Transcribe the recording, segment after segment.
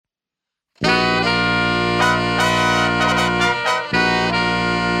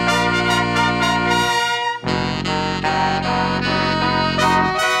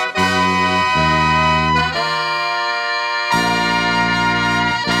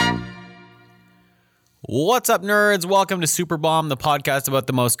What's up, nerds? Welcome to Super Bomb, the podcast about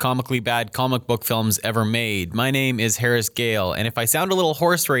the most comically bad comic book films ever made. My name is Harris Gale, and if I sound a little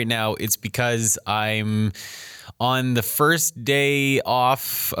hoarse right now, it's because I'm on the first day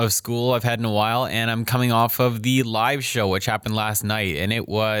off of school I've had in a while, and I'm coming off of the live show, which happened last night, and it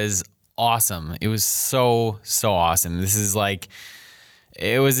was awesome. It was so awesome. This is like...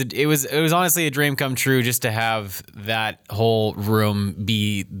 It was honestly a dream come true just to have that whole room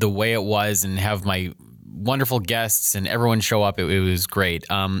be the way it was and have my wonderful guests and everyone show up. It was great.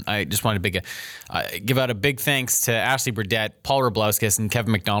 I just wanted to give out a big thanks to Ashley Burdett, Paul Roblauskas, and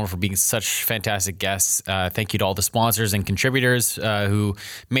Kevin McDonald for being such fantastic guests. Thank you to all the sponsors and contributors who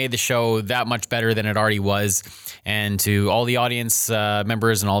made the show that much better than it already was, and to all the audience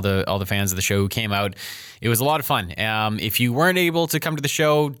members and all the fans of the show who came out. It was a lot of fun. If you weren't able to come to the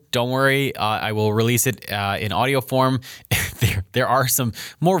show, don't worry. I will release it in audio form. There are some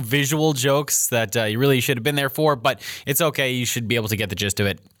more visual jokes that you really should have been there for, but it's okay. You should be able to get the gist of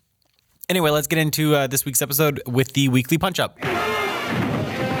it. Anyway, let's get into this week's episode with the Weekly Punch-Up.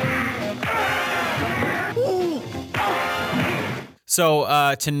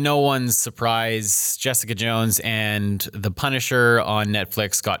 So, to no one's surprise, Jessica Jones and The Punisher on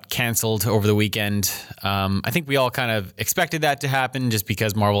Netflix got canceled over the weekend. I think we all kind of expected that to happen just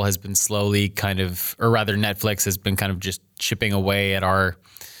because Marvel has been Netflix has been kind of just chipping away at our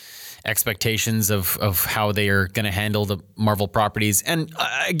expectations of how they are going to handle the Marvel properties. And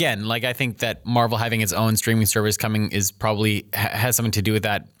again, like, I think that Marvel having its own streaming service coming is probably has something to do with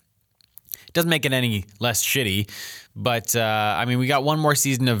that. Doesn't make it any less shitty, but I mean, we got one more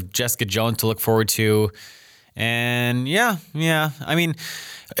season of Jessica Jones to look forward to, and yeah. I mean,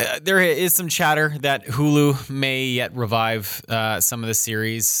 there is some chatter that Hulu may yet revive some of the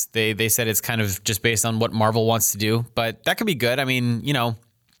series. They said it's kind of just based on what Marvel wants to do, but that could be good. I mean, you know,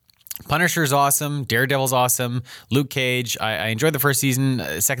 Punisher's awesome, Daredevil's awesome, Luke Cage. I enjoyed the first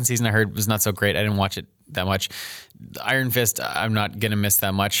season. Second season I heard was not so great. I didn't watch it that much. Iron Fist, I'm not gonna miss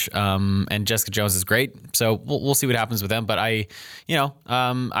that much. And Jessica Jones is great, so we'll see what happens with them. But I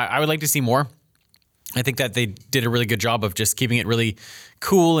would like to see more. I think that they did a really good job of just keeping it really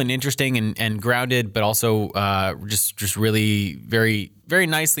cool and interesting and grounded, but also just really very, very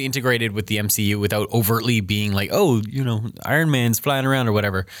nicely integrated with the MCU without overtly being like, oh, you know, Iron Man's flying around or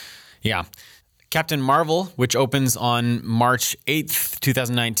whatever. Yeah. Captain Marvel, which opens on March 8th,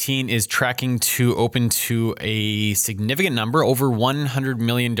 2019, is tracking to open to a significant number, over $100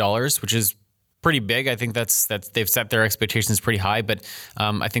 million, which is pretty big. I think that's they've set their expectations pretty high, but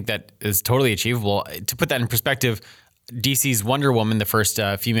I think that is totally achievable. To put that in perspective, DC's Wonder Woman, the first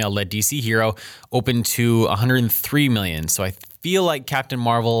female-led DC hero, opened to $103 million. So I feel like Captain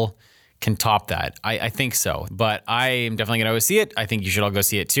Marvel can top that. I think so, but I am definitely going to go see it. I think you should all go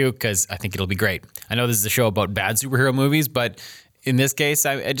see it too, because I think it'll be great. I know this is a show about bad superhero movies, but in this case,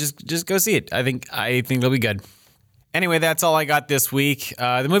 I just go see it. I think it'll be good. Anyway, that's all I got this week.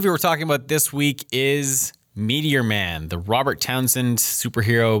 The movie we're talking about this week is Meteor Man, the Robert Townsend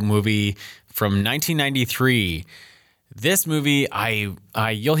superhero movie from 1993. This movie,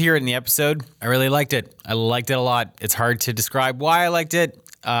 you'll hear it in the episode. I really liked it. I liked it a lot. It's hard to describe why I liked it.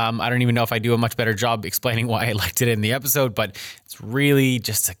 I don't even know if I do a much better job explaining why I liked it in the episode, but it's really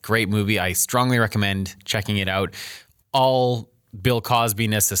just a great movie. I strongly recommend checking it out. All Bill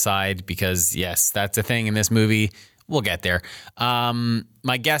Cosby-ness aside, because yes, that's a thing in this movie. We'll get there.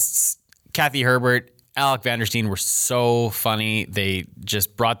 My guests, Kathy Herbert, Alec Vanderstein, were so funny. They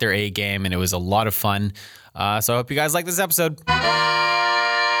just brought their A game, and it was a lot of fun. So I hope you guys like this episode.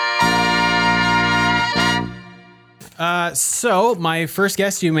 So my first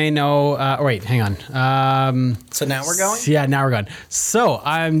guest, you may know. Wait, hang on. So now we're going. Yeah, now we're going. So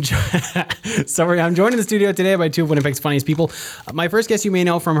I'm I'm joined in the studio today by two of Winnipeg's funniest people. My first guest, you may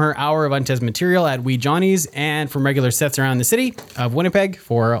know from her hour of untested material at Wee Johnny's and from regular sets around the city of Winnipeg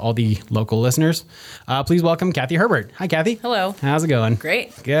for all the local listeners. Please welcome Kathy Herbert. Hi, Kathy. Hello. How's it going?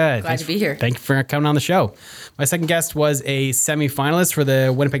 Great. Good. Glad to be here. Thank you for coming on the show. My second guest was a semi-finalist for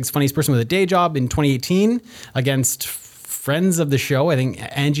the Winnipeg's Funniest Person with a Day Job in 2018 against friends of the show. I think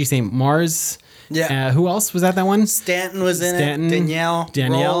Angie St. Mars. Yeah. Who else was that one? Stanton was in it. Danielle.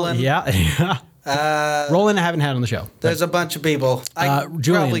 Roland. Yeah. Roland I haven't had on the show. There's a bunch of people.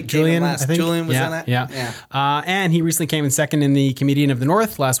 Julian, I think. Julian was in it. Yeah. And he recently came in second in the Comedian of the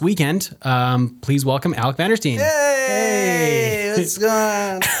North last weekend. Please welcome Alec Vanderstein. Hey, what's going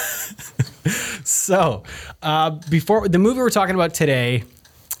on? So, before the movie we're talking about today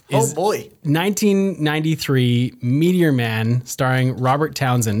is 1993 Meteor Man starring Robert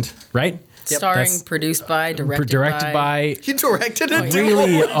Townsend, right? Starring, produced by, directed by. He directed it. too.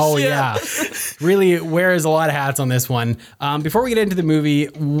 Really, Holy shit. yeah, really wears a lot of hats on this one. Before we get into the movie,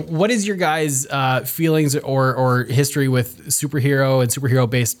 what is your guys' feelings or history with superhero and superhero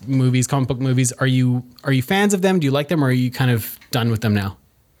based movies, comic book movies? Are you fans of them? Do you like them, or are you kind of done with them now?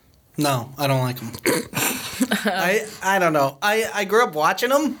 No, I don't like them. I don't know. I grew up watching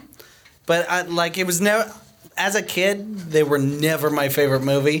them, but it was never. As a kid, they were never my favorite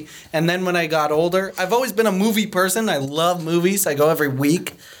movie. And then when I got older, I've always been a movie person. I love movies. I go every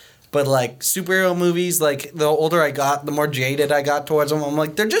week. But like superhero movies, like the older I got, the more jaded I got towards them. I'm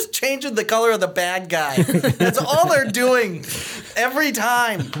like, they're just changing the color of the bad guy. That's all they're doing every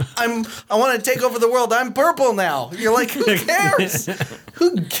time. I want to take over the world. I'm purple now. You're like, who cares?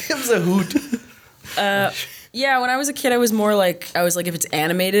 Who gives a hoot? Yeah, when I was a kid, I was like, if it's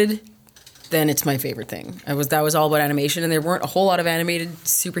animated, then it's my favorite thing. That was all about animation, and there weren't a whole lot of animated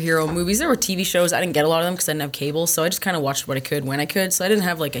superhero movies. There were TV shows. I didn't get a lot of them because I didn't have cable, so I just kind of watched what I could when I could. So I didn't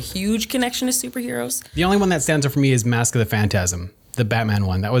have like a huge connection to superheroes. The only one that stands out for me is Mask of the Phantasm, the Batman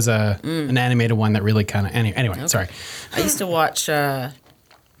one. That was an animated one that really kind of anyway. Okay. Sorry. I used to watch. I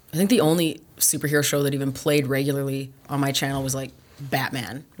think the only superhero show that even played regularly on my channel was like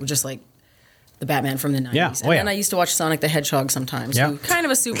Batman, just like the Batman from the 90s. Yeah. And then I used to watch Sonic the Hedgehog sometimes. Yeah. Who kind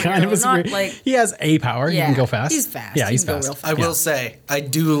of a superhero. Not like, he has a power. yeah, He can go fast. He's fast. Yeah, He he's can go fast. real fast. I will say,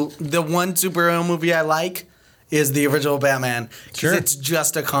 the one superhero movie I like is the original Batman. Because Sure. it's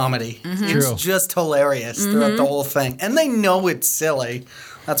just a comedy. Mm-hmm. It's True. just hilarious throughout the whole thing. And they know it's silly.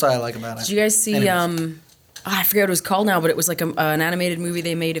 That's what I like about it. Did you guys see? I forget what it was called now, but it was like an animated movie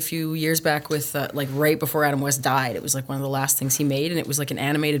they made a few years back with like right before Adam West died. It was like one of the last things he made, and it was like an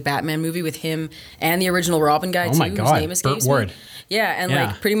animated Batman movie with him and the original Robin guy Oh too, my whose God, name escapes Burt Ward. me. Yeah, and Yeah.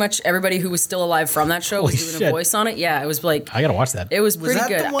 like pretty much everybody who was still alive from that show was Holy doing shit. a voice on it. Yeah, it was like I gotta watch that. it was pretty that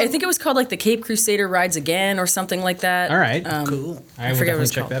good. the one- I think it was called like the Cape Crusader Rides Again or something like that. All right. Cool. I I will forget what definitely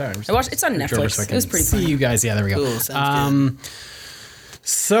it's check called. that out. I watched. It's on Search over Netflix. so I It was can pretty see fun. you guys. Yeah, there we go. Cool. Sounds good.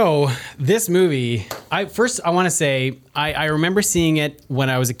 So this movie, I want to say I remember seeing it when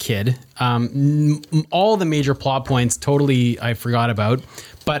I was a kid. All the major plot points totally I forgot about,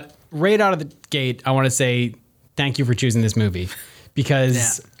 but right out of the gate, I want to say thank you for choosing this movie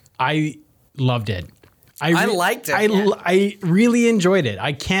because I loved it. I liked it. I really enjoyed it.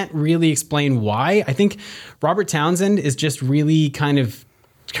 I can't really explain why. I think Robert Townsend is just really kind of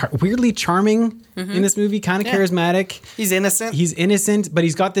weirdly charming in this movie, kind of charismatic. He's innocent. He's innocent, but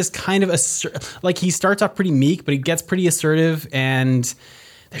he's got this kind of like he starts off pretty meek, but he gets pretty assertive, and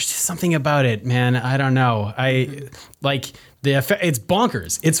there's just something about it, man. I don't know. I like the effect. It's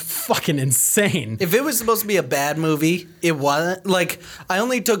bonkers. It's fucking insane. If it was supposed to be a bad movie, it wasn't. Like, I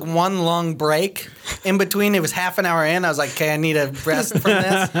only took one long break in between. It was half an hour in. I was like, okay, I need a rest from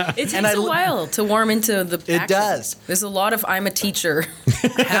this. It takes And I- a while to warm into the action. does. There's a lot of I'm a teacher.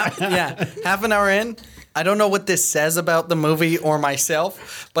 Half an hour in. I don't know what this says about the movie or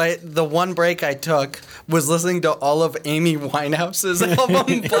myself, but the one break I took was listening to all of Amy Winehouse's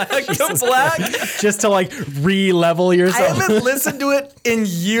album Black to Black. Just to like re-level I yourself. haven't listened to it in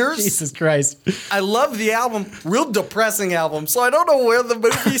years. Jesus Christ. I love the album. Real depressing album. So I don't know where the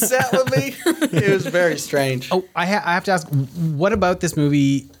movie sat with me. It was very strange. Oh, I have to ask, what about this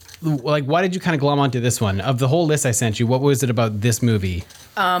movie? Like, why did you kind of glom onto this one? Of the whole list I sent you, what was it about this movie?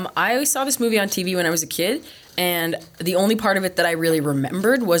 I always saw this movie on TV when I was a kid, and the only part of it that I really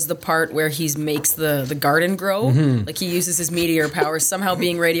remembered was the part where he makes the garden grow. Like he uses his meteor powers. Somehow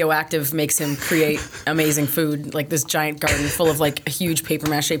being radioactive makes him create amazing food, like this giant garden full of like a huge paper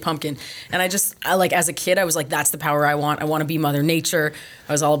mache pumpkin. And I like as a kid, I was like, that's the power I want. I want to be Mother Nature.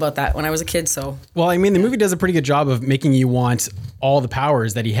 I was all about that when I was a kid. So Well, I mean, the movie does a pretty good job of making you want all the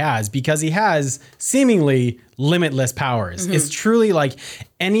powers that he has because he has seemingly limitless powers. It's truly like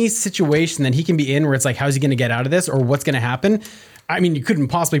any situation that he can be in where it's like, how's he going to get out of this or what's going to happen? I mean, you couldn't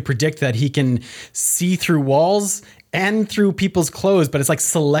possibly predict that he can see through walls and through people's clothes, but it's like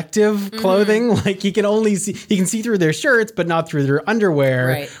selective clothing. Like he can see through their shirts, but not through their underwear.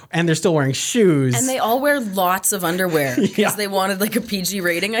 Right. And they're still wearing shoes. and they all wear lots of underwear because Yeah. they wanted like a PG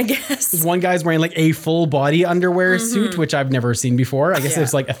rating, I guess. One guy's wearing like a full body underwear suit, which I've never seen before. I guess Yeah.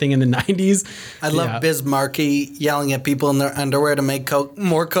 it's like a thing in the 90s. I love Biz Markie yelling at people in their underwear to make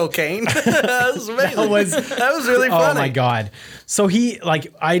more cocaine. That was amazing. That was really funny. Oh my God. So he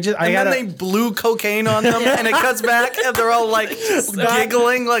like, I And then they blew cocaine on them, and it cuts back, and they're all like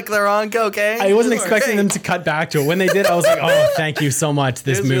giggling like they're on cocaine. I wasn't expecting them to cut back to it. When they did, I was like, oh, thank you so much,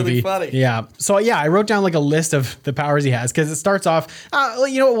 this It was movie. really funny. Yeah. So yeah, I wrote down like a list of the powers he has because it starts off,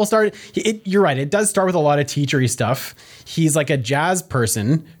 you know what, we'll start, you're right. It does start with a lot of teachery stuff. He's like a jazz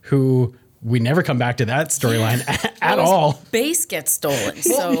person who we never come back to that storyline at all. Base gets stolen.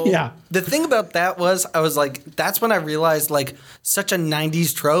 So Yeah. The thing about that was, I was like, that's when I realized, like, such a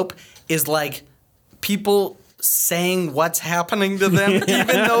 90s trope is, like, people saying what's happening to them, even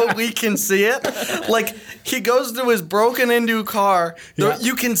though we can see it. Like, he goes to his broken into car.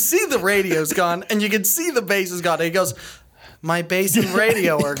 You can see the radio's gone, and you can see the bass is gone. And he goes, my bass and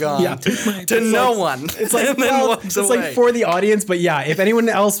radio are gone. Yeah. To no one. It's like, and then well, walks it's away. like for the audience, but yeah, if anyone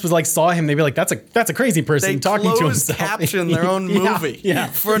else was like saw him, they'd be like, "That's a crazy person They talking to closed himself." caption their own movie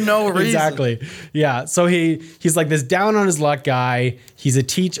for no reason. Exactly. Yeah. So he's like this down on his luck guy. He's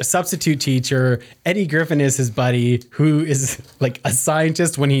a substitute teacher. Eddie Griffin is his buddy, who is like a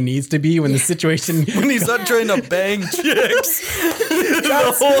scientist when he needs to be, when the situation When he's not trying to bang chicks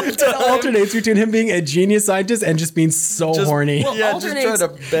the whole it time. alternates between him being a genius scientist and just being so horny. Well, Yeah, just alternates. try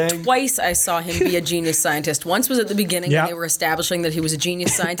to bang. Twice I saw him be a genius scientist. Once was at the beginning Yeah. when they were establishing that he was a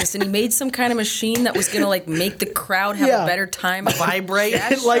genius scientist, and he made some kind of machine that was gonna like make the crowd have Yeah. a better time. Vibrate.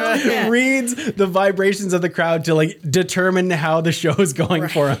 It like Yeah. reads the vibrations of the crowd to like determine how the show is going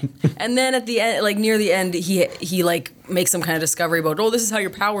for him. And then at the end, like near the end, he like makes some kind of discovery about, oh, this is how your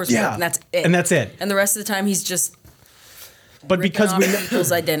powers work, and that's it. And that's it. And the rest of the time, he's just But because we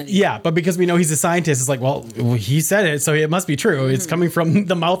people's identity. yeah, but because we know he's a scientist, it's like, well, he said it, so it must be true. It's coming from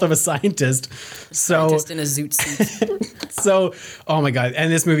the mouth of a scientist. So Just in a zoot suit. so oh my god,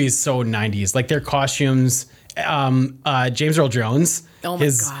 and this movie is so 90s. Like their costumes, James Earl Jones, Oh my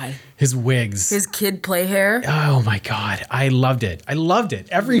God. his wigs. His kid play hair. Oh my god, I loved it. I loved it.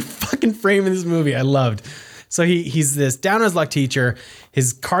 Every fucking frame in this movie, I loved. So he's this down on his luck teacher.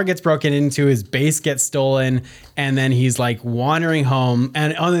 His car gets broken into, his bass gets stolen, and then he's like wandering home.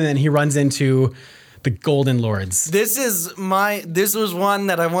 And other than he runs into the Golden Lords. This was one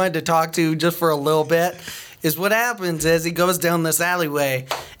that I wanted to talk to just for a little bit. Is what happens is he goes down this alleyway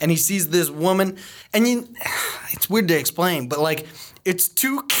and he sees this woman, and it's weird to explain, but like it's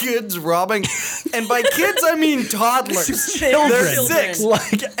two kids robbing, and by kids I mean toddlers. Children. They're 6.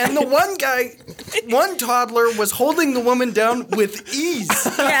 Like, And the one toddler was holding the woman down with ease.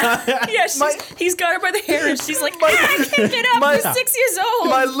 Yeah, he's got her by the hair, and she's like, I can't get up. He's 6 years old.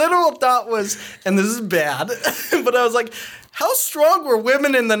 My literal thought was, and this is bad, but I was like, how strong were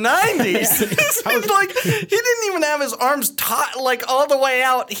women in the 90s? Like, he didn't even have his arms taut, like, all the way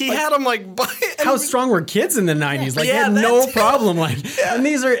out. He had them, like, how strong were kids in the 90s? Like, Yeah, they had no that's- problem. Like,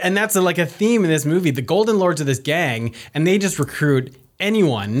 and that's like a theme in this movie. The Golden Lords are this gang, and they just recruit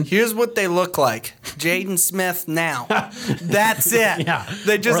anyone. Here's what they look like. Jaden Smith now. That's it. Yeah.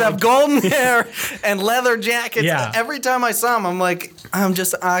 They just Or have like- golden hair and leather jackets. Yeah. Every time I saw him, I'm like,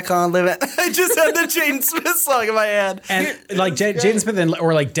 I can't live it. I just had the Jaden Smith song in my head. And like Jaden Smith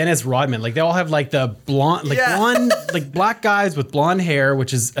or like Dennis Rodman, like they all have like the blonde, blonde, like black guys with blonde hair,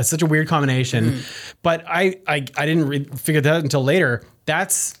 which is such a weird combination. But I didn't figure that out until later.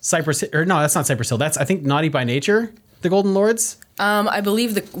 That's Cypress, or no, that's not Cypress Hill. That's I think Naughty by Nature, the Golden Lords. I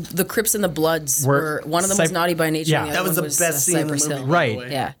believe the Crips and the Bloods were one of them was Naughty by Nature. Yeah. and the That other was the one best scene in the Cypress movie. Hill.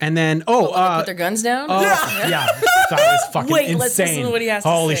 Right. Yeah. And then They put their guns down. yeah, that was fucking Wait, insane. let's listen to what he has to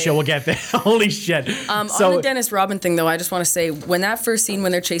Holy say. shit, we'll get there. Holy shit. On the Dennis Rodman thing, though, I just want to say when that first scene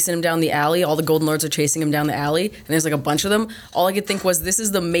when they're chasing him down the alley, all the Golden Lords are chasing him down the alley, and there's like a bunch of them. All I could think was, this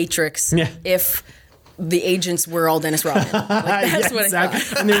is the Matrix. Yeah. If the agents were all Dennis Rodman. Like, that's what I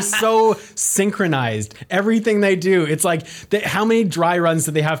thought. And they're so synchronized. Everything they do, it's like how many dry runs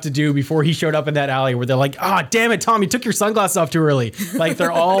did they have to do before he showed up in that alley where they're like, damn it, Tom, you took your sunglasses off too early. Like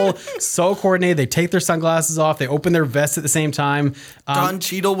they're all so coordinated. They take their sunglasses off. They open their vests at the same time. Don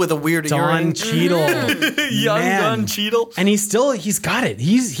Cheadle with a weird Don earring. Cheadle. Young Man. Don Cheadle. And he's got it.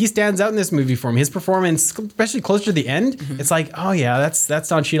 He stands out in this movie for me. His performance, especially closer to the end, it's like, oh yeah, that's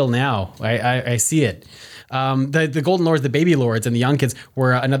Don Cheadle now. I see it. The Golden Lords, the Baby Lords, and the Young Kids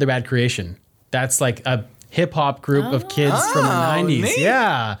were another bad creation. That's like a hip hop group of kids from the 90s. neat.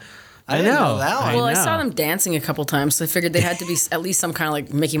 Yeah. I didn't know. know that one. Well, I know. saw them dancing a couple times, so I figured they had to be at least some kind of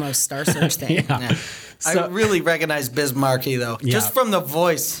like Mickey Mouse Star Search thing. Yeah. I really recognize Biz Markie, though. Yeah. Just from the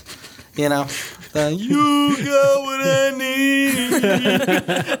voice. You know, you got what I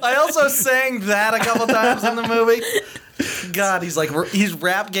need. I also sang that a couple times in the movie. God, he's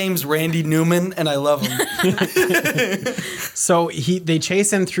rap game's Randy Newman, and I love him. So they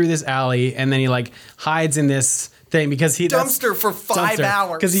chase him through this alley, and then he like hides in this thing because Dumpster for 5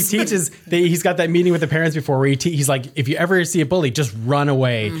 hours. because he teaches. He's got that meeting with the parents before where he's like, if you ever see a bully, just run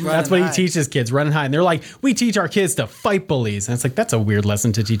away. That's what he teaches kids, run and hide. And they're like, we teach our kids to fight bullies, and it's like that's a weird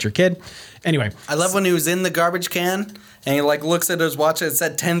lesson to teach your kid. Anyway, I love when he was in the garbage can and he like looks at his watch and it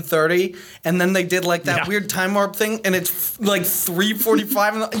said 10:30, and then they did like that weird time warp thing and it's like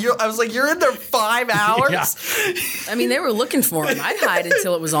 3:45. I was like, you're in there 5 hours? Yeah. I mean, they were looking for him. I'd hide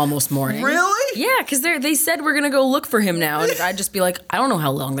until it was almost morning. Really? Yeah, because they said we're gonna go look for him now, and I'd just be like, I don't know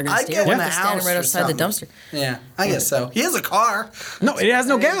how long they're gonna I'd stay. get in They're the standing house right or outside the dumpster. Yeah, I guess so. He has a car. no, it has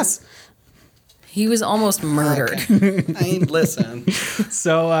no gas. He was almost murdered. I mean, listen.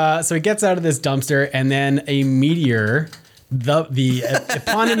 So he gets out of this dumpster, and then a meteor, the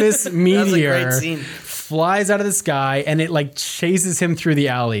eponymous meteor, great scene. flies out of the sky, and it like chases him through the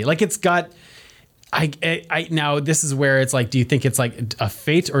alley. Like it's got. I now this is where it's like, do you think it's like a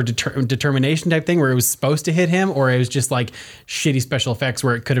fate or determination type thing where it was supposed to hit him, or it was just like shitty special effects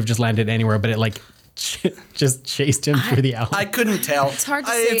where it could have just landed anywhere, but it like just chased him through the alley? I couldn't tell. It's hard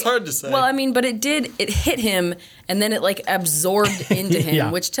to say. It's hard to say. Well, I mean, but it hit him, and then it like absorbed into him,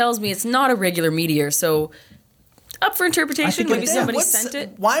 Yeah. which tells me it's not a regular meteor. So up for interpretation. think Maybe it- somebody What's- sent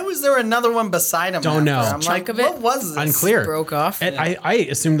it. Why was there another one beside him? Don't know. after? I'm Chunk like, of it? what was this? Unclear. Broke off. And I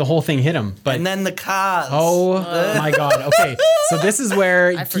assumed the whole thing hit him, but And then the cars. oh my god. Okay, so this is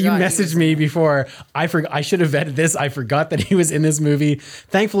where you forgot he was messaged me before. I should have vetted this. I forgot that he was in this movie.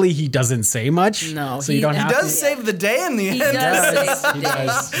 Thankfully, he doesn't say much. No, so you he- don't he have He to. does save the day in the He end. does. He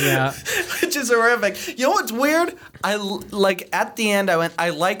does. Yeah. Which is horrific. You know what's weird? Like at the end, I went, I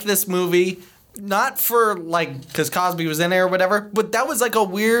like this movie. Not for like because Cosby was in it or whatever, but that was like a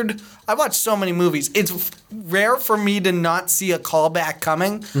weird. I watched so many movies. It's rare for me to not see a callback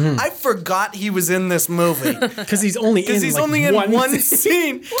coming. I forgot he was in this movie Because he's only because in he's like only in one scene.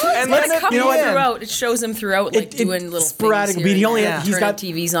 scene, and But then it at comes the end, throughout. It shows him throughout, like It- doing little sporadic, things but he here only- and there, he's turning got-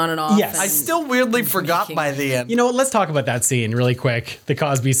 TVs on and off. Yes. I and- still weirdly forgot by the end. You know what? Let's talk about that scene really quick. The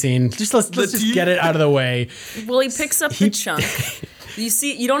Cosby scene. Let's just get it out of the way. Well, he picks up the chunk.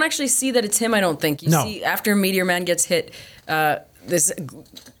 You don't actually see that it's him. I don't think. You No. see after Meteor Man gets hit, this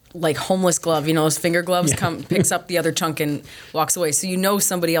like homeless glove, his finger gloves picks up the other chunk and walks away. So you know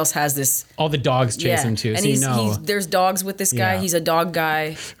somebody else has this. All the dogs chase him too. And So you know. there's dogs with this guy. Yeah. He's a dog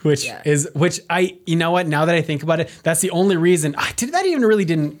guy. Which you know what? Now that I think about it, that's the only reason. That even really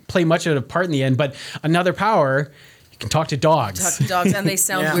didn't play much of a part in the end. But another power, you can talk to dogs. Talk to dogs, and they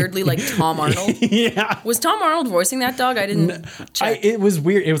sound Yeah. weirdly like Tom Arnold. Yeah. Was Tom Arnold voicing that dog? I didn't check. It was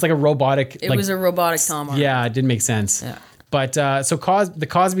weird. It was like a robotic. It was a robotic Tom Arnold. Yeah, it didn't make sense. Yeah. But so the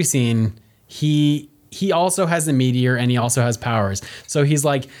Cosby scene, he also has the meteor and he also has powers. So he's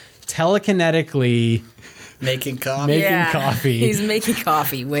like telekinetically Making coffee. making coffee. He's making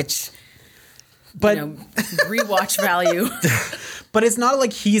coffee, which but rewatch value. but it's not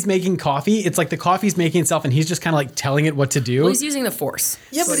like he's making coffee. It's like the coffee's making itself and he's just kind of like telling it what to do. Well, he's using the force.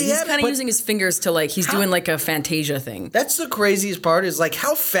 Yeah, So but he he's had- kind of but- using his fingers to he's doing like a Fantasia thing. That's the craziest part is like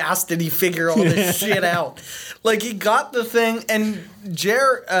how fast did he figure all this shit out? Like he got the thing and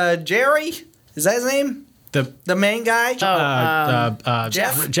Jerry, is that his name? The main guy?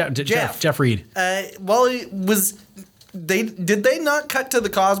 Jeff Reed. Well, it was did they not cut to the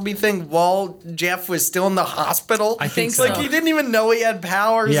Cosby thing while Jeff was still in the hospital? I think so. Like he didn't even know he had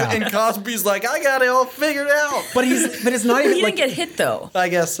powers, Yeah. and Cosby's like, I got it all figured out. But it's not even He like didn't get hit though. I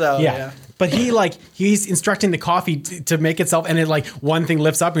guess so. yeah. But he's instructing the coffee to make itself, and it like one thing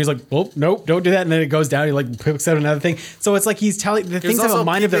lifts up, and he's like, "Oh, nope, don't do that," and then it goes down. He like picks out another thing. So it's like he's telling the He was things have also a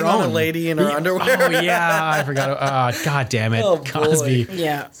mind of their peeping on own. a lady in her underwear. Oh yeah, I forgot. God damn it, Oh, boy. Cosby.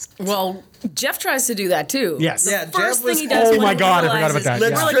 Yeah. Well, Jeff tries to do that too. Yes. The Yeah, first Jeff thing was- he does. Oh when my he God, I forgot realizes- about that.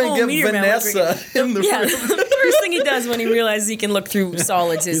 Let's Yeah. We're try like, and "Oh, get Meteor Man, let's Vanessa in the Yeah, room. the first thing he does when he realizes he can look through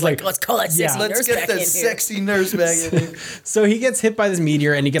solids is He's like, like, let's call that sexy yeah. Let's nurse get back the in here. sexy nurse back in here. So he gets hit by this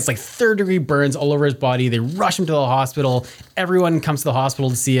meteor, and he gets like third-degree burns all over his body. They rush him to the hospital. Everyone comes to the hospital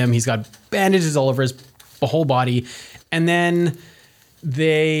to see him. He's got bandages all over his whole body, and then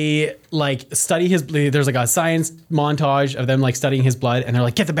they like study his. There's like a science montage of them like studying his blood, and they're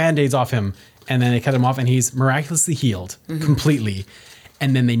like, "Get the band-aids off him." And then they cut him off, and he's miraculously healed completely.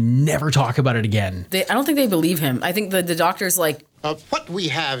 And then they never talk about it again. I don't think they believe him. I think the doctor's like, What we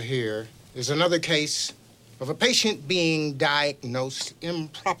have here is another case of a patient being diagnosed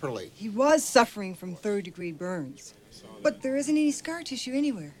improperly. He was suffering from third-degree burns, but there isn't any scar tissue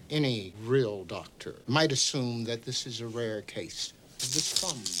anywhere. Any real doctor might assume that this is a rare case of the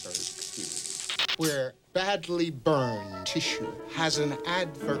Stromberg theory, where badly burned tissue has an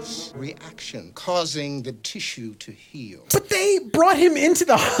adverse reaction, causing the tissue to heal. But they brought him into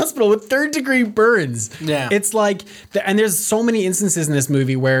the hospital with third-degree burns. Yeah. It's like, and there's so many instances in this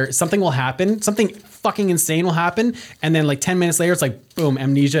movie where something will happen, something fucking insane will happen, and then like 10 minutes later, it's like, boom,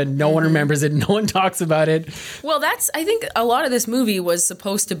 amnesia. No one remembers it. No one talks about it. Well, I think a lot of this movie was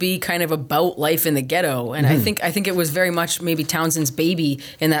supposed to be kind of about life in the ghetto, and I think it was very much maybe Townsend's baby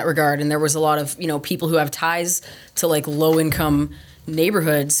in that regard. And there was a lot of people who have ties to like low income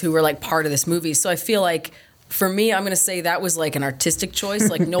neighborhoods who were like part of this movie. So I feel like for me, I'm gonna say that was like an artistic choice.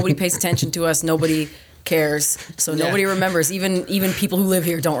 Like nobody pays attention to us, nobody cares, so nobody remembers. Even people who live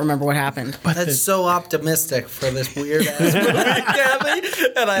here don't remember what happened. But that's so optimistic for this weird ass movie, Kathy,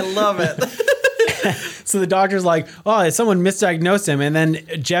 and I love it. So the doctor's like, oh, someone misdiagnosed him. And then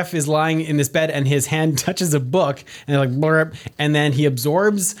Jeff is lying in this bed and his hand touches a book and they're like, blurp. And then he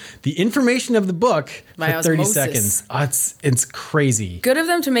absorbs the information of the book By for 30 osmosis. seconds. Oh, it's crazy. Good of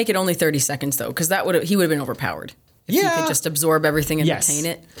them to make it only 30 seconds though, because he would have been overpowered. If he could just absorb everything and retain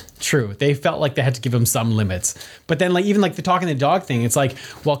it. True. They felt like they had to give him some limits. But then like even like the talking to the dog thing, it's like,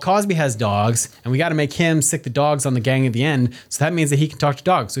 well, Cosby has dogs and we got to make him sick the dogs on the gang at the end. So that means that he can talk to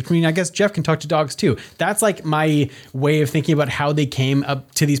dogs, which means I guess Jeff can talk to dogs too. That's like my way of thinking about how they came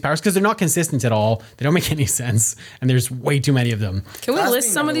up to these powers, because they're not consistent at all. They don't make any sense. And there's way too many of them. Can we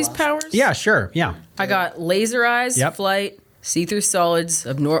list some of these powers? Yeah, sure. Yeah. I got laser eyes, flight, see-through solids,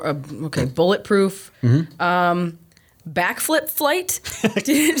 bulletproof, backflip flight.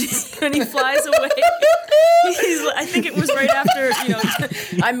 When he flies away, I think it was right after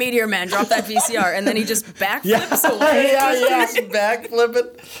I'm Meteor Man, drop that VCR, and then he just backflips away. Just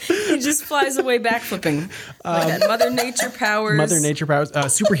backflipping. He just flies away backflipping. Like that. Mother Nature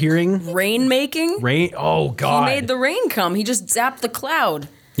powers. Super hearing. Rain making. Rain. Oh God. He made the rain come. He just zapped the cloud.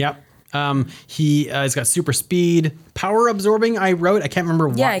 Yep. He's got super speed, power absorbing. I can't remember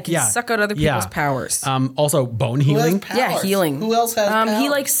what. Yeah, he can suck out other people's powers. Also bone healing. Yeah, healing. Who else has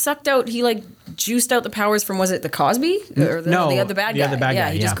powers? He juiced out the powers from, was it the Cosby or the other bad guy?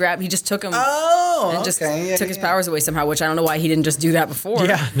 Yeah, he just took him. Oh, and took his powers away somehow, which I don't know why he didn't just do that before.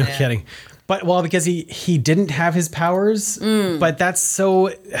 Yeah, no kidding. But because he didn't have his powers, but that's so.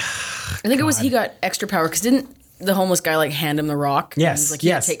 I think it was he got extra power because didn't the homeless guy hand him the rock? Yes,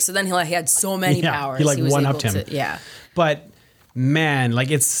 yes. So then he had so many powers. He was one-upped him. But man,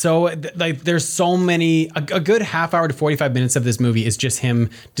 it's so there's so many. A good half hour to 45 minutes of this movie is just him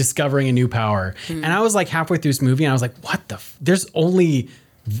discovering a new power. And I was halfway through this movie and I was like, what the?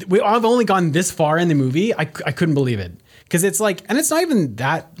 I've only gone this far in the movie. I couldn't believe it. Because it's and it's not even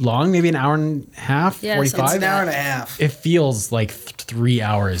that long, maybe an hour and a half, 45. It's an hour and a half. It feels like 3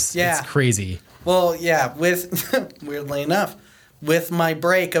 hours. Yeah. It's crazy. Well, yeah, weirdly enough, with my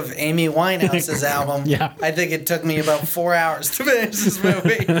break of Amy Winehouse's album, I think it took me about 4 hours to finish this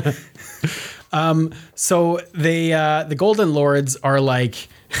movie. So the Golden Lords are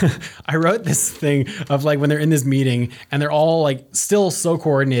I wrote this thing of when they're in this meeting and they're all still so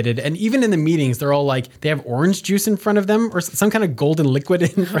coordinated, and even in the meetings they're all they have orange juice in front of them or some kind of golden liquid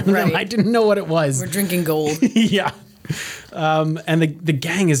in front of them. I didn't know what it was. We're drinking gold. Yeah. And the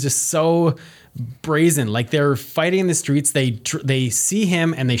gang is just so brazen. They're fighting in the streets. They see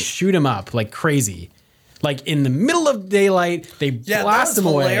him and they shoot him up like crazy. In the middle of daylight, they blast him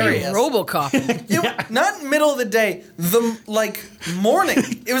away. Hilarious. RoboCop. Not middle of the day, morning.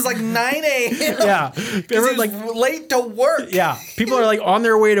 It was 9 a.m. Yeah, they were late to work. Yeah, people are on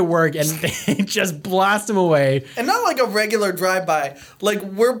their way to work and they just blast him away. And not a regular drive-by.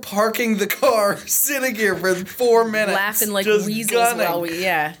 We're parking the car, sitting here for 4 minutes, laughing like just weasels gunning. while we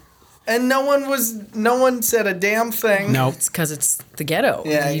And no one said a damn thing. No, it's because it's the ghetto.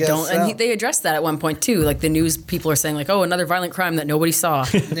 Yeah, I guess so. And they addressed that at one point too. The news people are saying oh, another violent crime that nobody saw.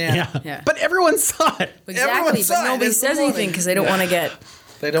 Yeah. But everyone saw it. Exactly, but nobody says anything because they don't want to get.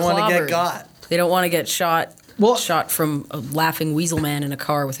 They don't want to get got. They don't want to get shot. Shot from a laughing weasel man in a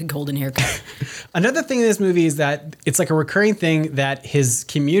car with a golden haircut. Another thing in this movie is that it's a recurring thing that his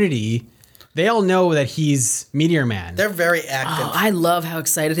community. They all know that he's Meteor Man. They're very active. Oh, I love how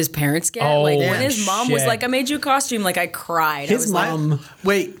excited his parents get. When his mom was I made you a costume, I cried. His mom.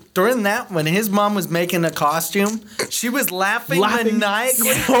 Wait, during that, when his mom was making a costume, she was laughing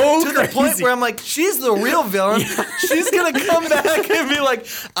maniacally to the point where I'm she's the real villain. Yeah. She's going to come back and be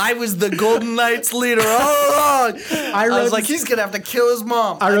I was the Golden Knights leader all along. I was he's going to have to kill his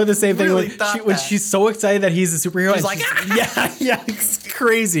mom. I wrote the same thing when she's so excited that he's a superhero. She's yeah, it's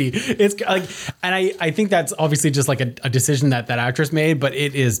crazy. It's and I think that's obviously just a decision that actress made, but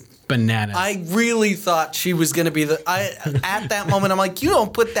it is bananas. I really thought she was going to be at that moment, I'm like, you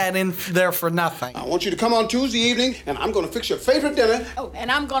don't put that in there for nothing. I want you to come on Tuesday evening, and I'm going to fix your favorite dinner. Oh,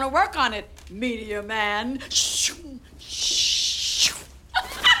 and I'm gonna work on it, Meteor Man.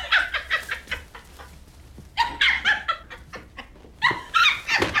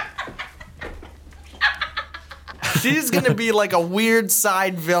 She's going to be like a weird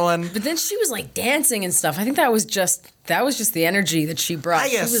side villain. But then she was like dancing and stuff. I think that was just the energy that she brought. I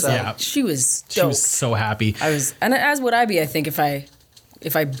guess she was so. like, Yeah. she was she dope. was so happy. And as would I be, I think, if I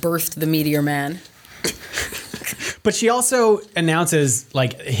birthed the Meteor Man. But she also announces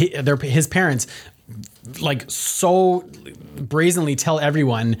like his parents like so brazenly tell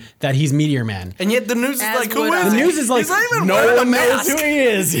everyone that he's Meteor Man. And yet the news is As like, who would is I. The he? news is like, He's not even no wearing a one knows mask. who he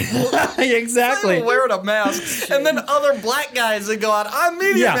is. Exactly. He's not even wearing a mask. And then other black guys that go out, I'm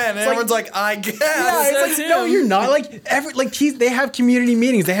Meteor Yeah, Man. And it's like- everyone's like, I guess. Yeah, it's like, no, you're not. They have community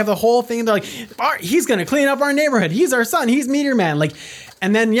meetings. They have the whole thing. They're like, he's gonna clean up our neighborhood. He's our son. He's Meteor Man. Like,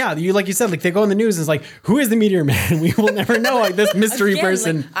 and then like you said, like they go in the news and it's like, who is the Meteor Man? We will never know. Like this mystery Again,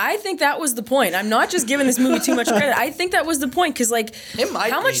 person. like, I think that was the point. I'm not just giving this movie too much credit. I think that was the point because, like, It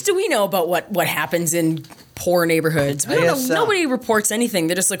might how be. much do we know about what happens in poor neighborhoods? We I don't know. guess so. Nobody reports anything.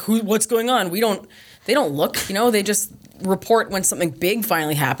 They're just like, what's going on? They don't look. They just report when something big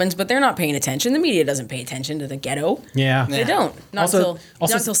finally happens, but they're not paying attention. The media doesn't pay attention to the ghetto. yeah. They don't. Not Also-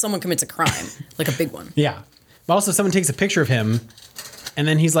 until someone commits a crime, like a big one. Yeah. But also, someone takes a picture of him, and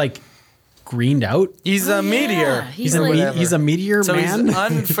then he's like greened out. He's a meteor. Yeah, He's like, he's a meteor So man. he's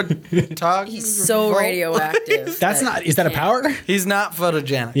unphotog. he's so radioactive. That's not. Is that a can't. power? He's not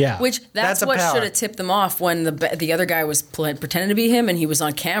photogenic. Yeah. Which That's that's a what power. should have tipped them off when the other guy was pretending to be him and he was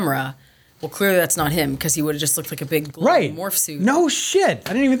on camera. Well, clearly that's not him because he would have just looked like a big glowing right. morph suit. No shit.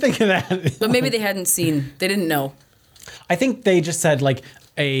 I didn't even think of that. But maybe they didn't know. I think they just said like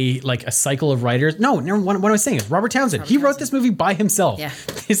a cycle of writers. No, never. What I was saying is Robert Townsend. He wrote this movie by himself. Yeah.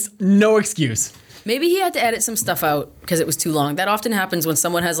 There's no excuse. Maybe he had to edit some stuff out because it was too long. That often happens when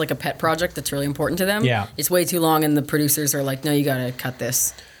someone has like a pet project that's really important to them. Yeah. It's way too long and the producers are like, no, you got to cut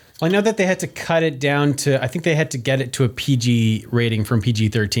this. Well, I know that they had to cut it down to. I think they had to get it to a PG rating from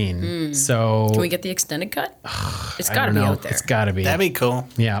PG-13. So Can we get the extended cut? It's I got to don't be know. out there. It's got to be. That'd be cool.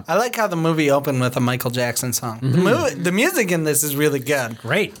 Yeah. I like how the movie opened with a Michael Jackson song. The music in this is really good.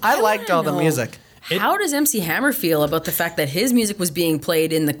 Great. I liked all the know. music. How does MC Hammer feel about the fact that his music was being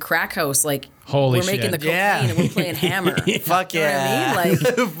played in the crack house? Like, Holy we're making shit. the cocaine Yeah. and we're playing Hammer. Fuck You know what yeah. I mean?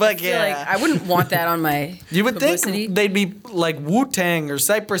 Like, Fuck I feel yeah. like I wouldn't want that on my You would publicity. think they'd be like Wu-Tang or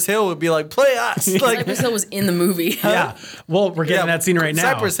Cypress Hill would be like, play us. Like, Cypress Hill was in the movie. Yeah. Well, we're getting that scene right now.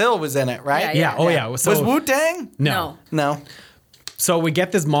 Cypress Hill was in it, right? Yeah, Yeah. Oh yeah. So was Wu-Tang? no. No. So we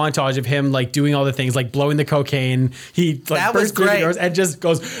get this montage of him like doing all the things, like blowing the cocaine. He like That was bursts through the great. doors and just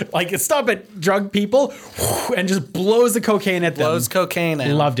goes like, "Stop it, drug people!" and just blows the cocaine at them. Blows cocaine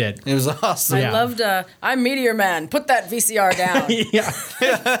in. Loved it. It was awesome. Yeah. I loved I'm Meteor Man. Put that VCR down. Yeah.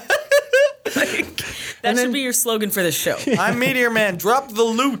 That should be your slogan for this show. I'm Meteor Man. Drop the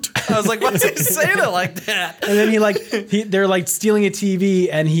loot. I was like, what's he saying it like that? And then they're like stealing a TV,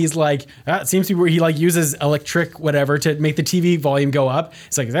 and he's like, that seems to be where he like uses electric whatever to make the TV volume go up.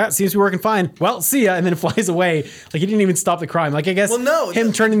 It's like, that seems to be working fine. Well, see ya, and then it flies away. Like he didn't even stop the crime. Like I guess Well, no.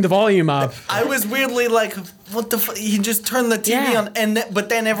 him turning the volume up. I was weirdly like, what the fuck? He just turned the TV Yeah. on, but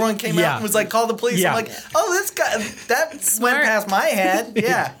then everyone came Yeah. out and was like, call the police. Yeah. I'm like, oh, this guy, that Smart. went past my head.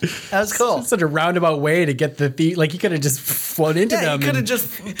 Yeah, that was cool. Such a roundabout way to get the thief. Like he could have just flown into Yeah, them. he could have and-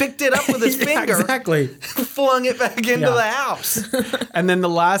 just picked it up with his Yeah, finger, exactly. flung it back into Yeah. the house. And then the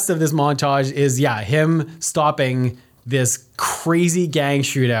last of this montage is him stopping this crazy gang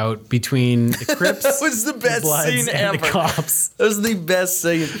shootout between the Crips. That was the best Bloods, scene and ever. the cops. That was the best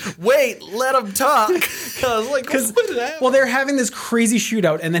scene. Wait, let him talk. I was like, Because what happened? well, they're having this crazy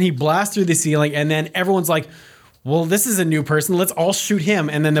shootout, and then he blasts through the ceiling, and then everyone's like, "Well, this is a new person. Let's all shoot him."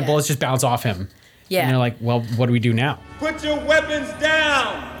 And then the bullets just bounce off him. Yeah. And they're like, "Well, what do we do now?" Put your weapons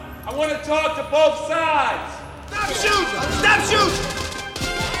down. I want to talk to both sides. Stop shooting! Stop shooting!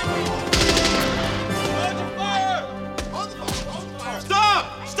 Hold your fire. Hold the fire!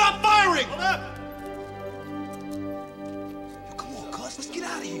 Stop! Stop firing! Come on, cuz, let's get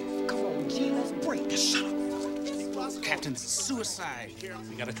out of here. Come on, G, let's break. Just shut up. Captain, this is suicide.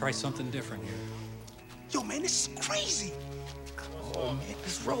 We gotta try something different here. Yo, man, this is crazy. Come on, man,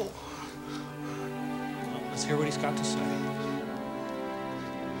 let's roll. Let's hear what he's got to say.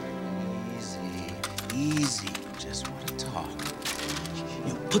 Easy. Just want to talk.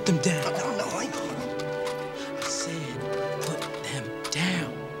 Yo, put them down. No, I ain't going. I said, put them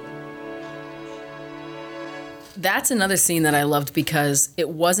down. That's another scene that I loved because it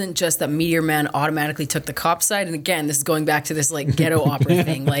wasn't just that Meteor Man automatically took the cop side. And again, this is going back to this like ghetto opera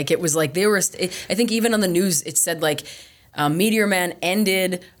thing. Like it was like they were, I think even on the news, it said like Meteor Man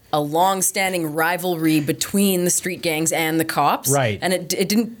ended a long-standing rivalry between the street gangs and the cops. Right. And it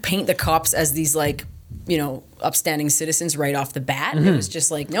didn't paint the cops as these like, you know, upstanding citizens right off the bat. It was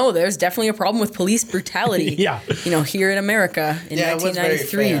just like, no, there's definitely a problem with police brutality. Yeah. You know, here in America in Yeah, it was very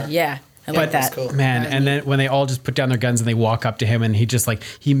 1993. fair. Yeah. I like that. cool. Man, and then when they all just put down their guns and they walk up to him and he just like,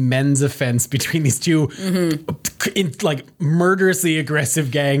 he mends a fence between these two in, like murderously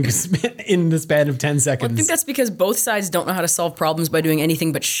aggressive gangs in the span of 10 seconds. Well, I think that's because both sides don't know how to solve problems by doing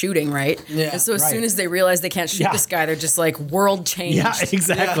anything but shooting, right? Yeah, And so as right. soon as they realize they can't shoot Yeah. this guy, they're just like, world changed. yeah,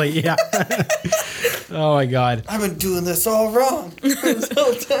 exactly. Yeah. Oh my God. I've been doing this all wrong this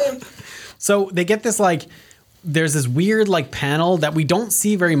whole time. So they get this like, there's this weird like panel that we don't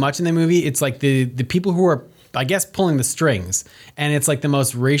see very much in the movie. It's like the people who are, I guess, pulling the strings, and it's like the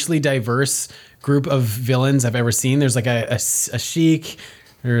most racially diverse group of villains I've ever seen. There's like a sheik.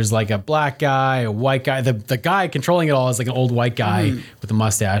 There's like a black guy, a white guy. The guy controlling it all is like an old white guy with a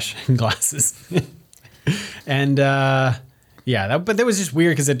mustache and glasses. And but that was just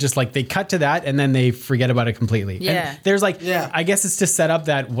weird because it just like they cut to that and then they forget about it completely. Yeah. And there's like, Yeah. I guess it's to set up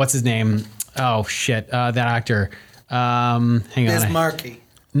that, what's his name? Oh shit, that actor. Hang Biz on. Markie.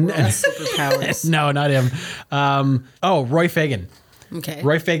 Superpowers. No, not him. Roy Fagan. Okay.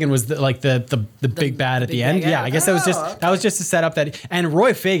 Roy Fagan was the big bad at big the end. bad guy? Yeah, I guess that was just to set up that. And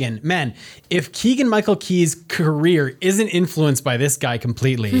Roy Fagan, man, if Keegan-Michael Key's career isn't influenced by this guy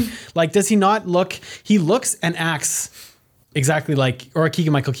completely, like, does he not look? He looks and acts exactly like, or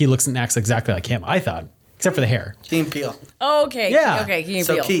Keegan-Michael Key looks and acts exactly like him. I thought, except for the hair. Key and Peele. Oh, okay. Yeah. Okay. Key and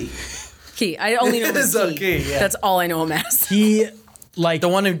So Peele. Key. Key. I only know him as So Key. Key, yeah. That's all I know him as. He like The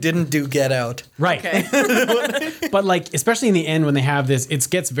one who didn't do Get Out. right. Okay. But like, especially in the end when they have this, it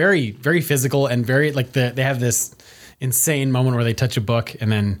gets very, very physical and very like they have this insane moment where they touch a book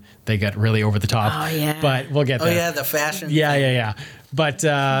and then they get really over the top. Oh, yeah. But we'll get Oh there. yeah, the fashion. Yeah. But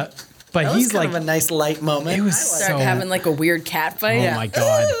That he's was like, kind of a nice light moment. it was Start so. having like a weird cat fight. Oh my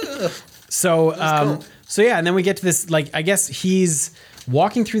God. So cool. so yeah, and then we get to this like, I guess he's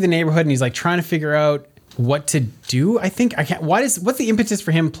walking through the neighborhood and he's like trying to figure out what to do. I think I can't. What's the impetus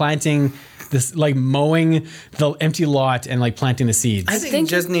for him planting this, like mowing the empty lot and like planting the seeds? I think he think-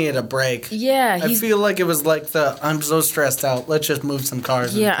 just needed a break. Yeah, I he's- feel like it was like I'm so stressed out. Let's just move some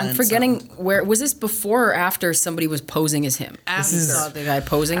cars. and Yeah, plant I'm forgetting something. where was this before or after somebody was posing as him? After is- saw the guy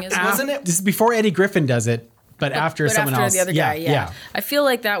posing as him. Wasn't it? This is before Eddie Griffin does it, but after But someone after else. the other guy, yeah. I feel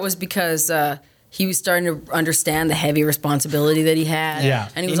like that was because he was starting to understand the heavy responsibility that he had. Yeah.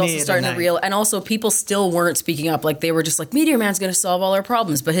 And he He was also needed starting a to knife. and also people still weren't speaking up. Like they were just like, Meteor Man's going to solve all our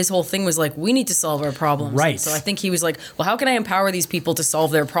problems. But his whole thing was like, we need to solve our problems. Right. And so I think he was like, well, how can I empower these people to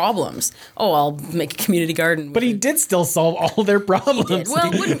solve their problems? Oh, I'll make a community garden. But he did still solve all their problems.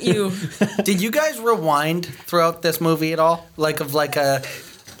 Well, wouldn't you? Did you guys rewind throughout this movie at all?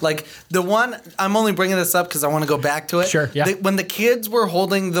 Like the one, I'm only bringing this up because I want to go back to it. Sure, yeah. When the kids were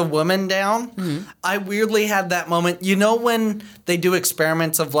holding the woman down, I weirdly had that moment. You know when they do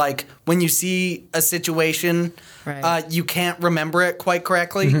experiments of like, when you see a situation, Right. you can't remember it quite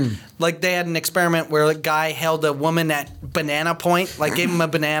correctly? Like they had an experiment where a guy held a woman at banana point, like gave him a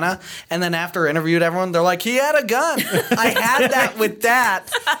banana, and then after interviewed everyone, they're like, he had a gun. I had that with that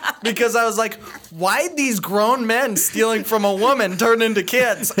because I was like, why'd these grown men stealing from a woman turn into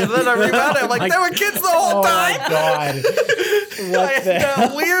kids? And then I rebounded, I'm like, they were kids the whole Oh time. my God. I had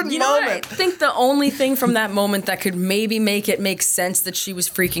that weird You know what? I moment. think the only thing from that moment that could maybe make it make sense that she was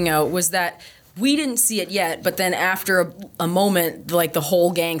freaking out was that we didn't see it yet, but then after a moment, like the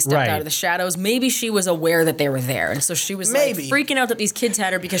whole gang stepped Right. out of the shadows, maybe she was aware that they were there. And so she was Maybe. like freaking out that these kids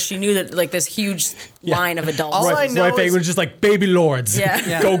had her because she knew that like this huge line of adults. All I know Roy Fagan is- was just like, baby lords.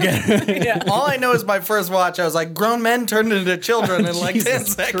 Yeah. Go get her. All I know is my first watch, I was like, grown men turned into children in like 10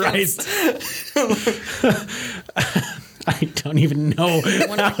 Jesus seconds. Christ. I don't even know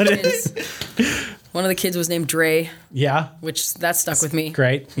how it is. One of the kids was named Dre, Yeah. which that stuck with me.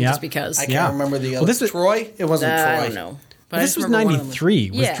 Great. Yeah. Just because. I can't Yeah. remember the Well, other. this was- Troy? It wasn't Troy. I don't know. But I This just was remember one of them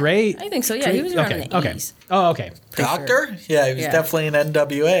 93. Was Yeah, Dre? I think so. Yeah, Dre- he was around okay. in the Okay. 80s. Oh, okay. Doctor? Yeah, he was Yeah. definitely in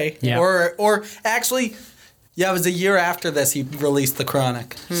NWA. Yeah. Or actually, yeah, it was a year after this he released The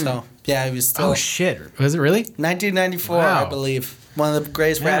Chronic. So, yeah, he was still. Oh, shit. Was it really? 1994, Wow. I believe. One of the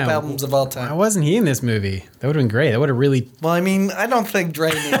greatest rap Yeah. albums of all Why time. wasn't he in this movie? That would have been great. That would have really. Well, I mean, I don't think Dre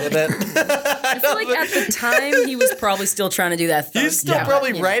needed it. I feel like at the time he was probably still trying to do that. He's still thug-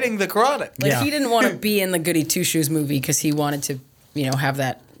 probably you know. writing The Chronic. Like Yeah. he didn't want to be in the Goody Two Shoes movie because he wanted to, have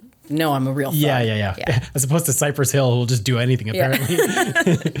that no, I'm a real thug. Yeah. As opposed to Cypress Hill, who will just do anything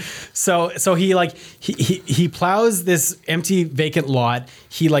apparently. So he plows this empty vacant lot.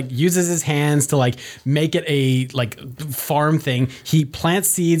 He like uses his hands to like make it a like farm thing. He plants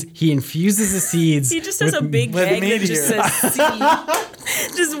seeds. He infuses the seeds. He just has a big bag that just says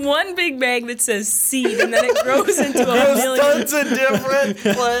seed. Just one big bag that says seed, and then it grows into a million. Tons of different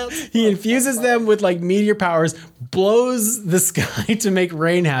plants. He infuses them with like meteor powers, blows the sky to make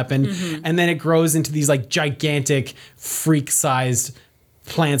rain happen, and then it grows into these like gigantic freak-sized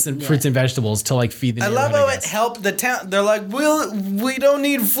plants and fruits and vegetables to like feed the I neighborhood, love how guess. it helped the town. They're like, we don't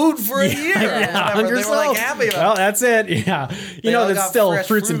need food for a year. Hunger They were like self. happy about Well, it. that's it. Yeah, They know all that's got still fresh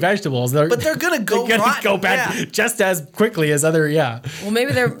fruits and fruit. vegetables. But they're gonna go rotten, go bad yeah. just as quickly as other. Yeah, Well,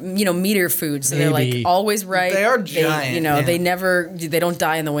 maybe they're meteor food, so they're Maybe. like always right. They are giant, They don't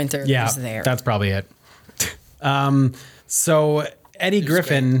die in the winter. yeah. They're just there. That's probably it. So Eddie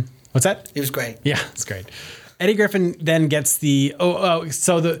Griffin, what's that? He was great. Yeah, it's great. Eddie Griffin then gets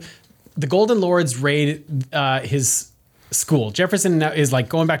so the Golden Lords raid his school. Jefferson now is like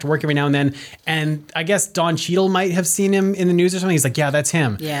going back to work every now and then, and I guess Don Cheadle might have seen him in the news or something. He's like, yeah, that's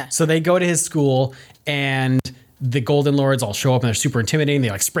him. Yeah. So they go to his school, and the Golden Lords all show up, and they're super intimidating. They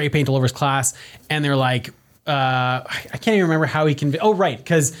like spray paint all over his class, and they're like, I can't even remember how he can. Oh, right,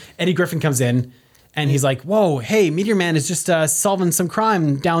 because Eddie Griffin comes in. And he's like, whoa, hey, Meteor Man is just solving some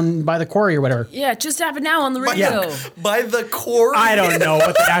crime down by the quarry or whatever. Yeah, it just happened now on the radio. By the quarry. I don't know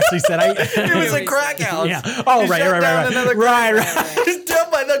what they actually said. It was a crack house. Yeah. Oh, He right. It's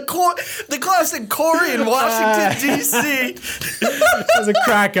down by the classic quarry in Washington, D.C. That was a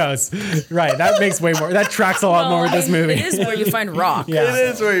crack house. Right. That makes way more. That tracks a lot more with this movie. It is where you find rock. Yeah. It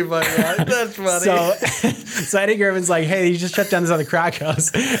is where you find rock. That's funny. So Eddie Griffin's like, hey, you just shut down this other crack house.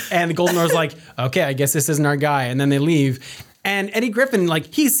 And the Golden Lord's like, okay, I guess this isn't our guy. And then they leave. And Eddie Griffin,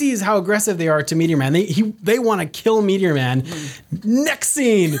 like, he sees how aggressive they are to Meteor Man. They want to kill Meteor Man. Next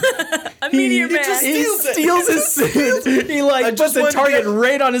scene. Meteor Man. He steals his suit. He like puts a target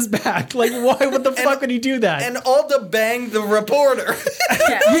right on his back. Like, why? What the fuck would he do that? And all to bang the reporter.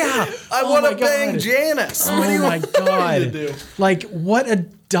 Yeah. I want to bang Janice. What do you my want me God. to do? Like, what a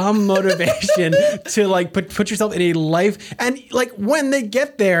dumb motivation to like put yourself in a life. And like when they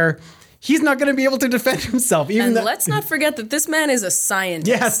get there, he's not going to be able to defend himself. And let's not forget that this man is a scientist.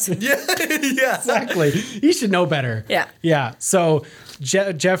 Yes. Yeah. Exactly. He should know better. Yeah. Yeah. So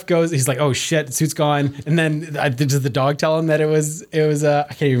Jeff goes, he's like, oh shit, the suit's gone. And then does the dog tell him that it was I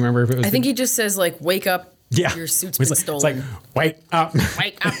can't even remember if it was. I think he just says like, wake up. Yeah. Your suit's It's been like, stolen. It's like, wake up.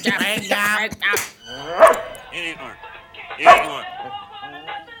 Wake up, Jeff. Wake up. It ain't hard. It ain't hard.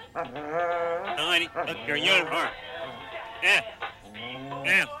 Honey, look, your uniform. Yeah.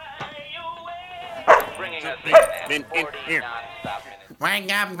 Yeah. Been in here.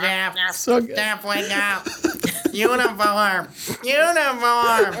 Wake up, Jeff. So good. Jeff, wake up. Uniform.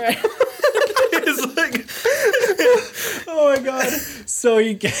 Uniform. It's like, Oh my God. So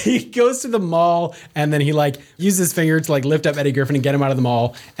he goes to the mall and then he like uses his finger to like lift up Eddie Griffin and get him out of the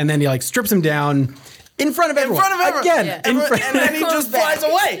mall. And then he like strips him down in front of everyone. Again. Yeah. In front and then he just flies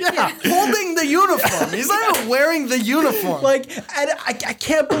away. Yeah. Holding the uniform. He's not even wearing the uniform. Like, and I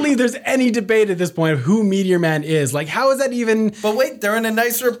can't believe there's any debate at this point of who Meteor Man is. Like, how is that even But wait, they're in a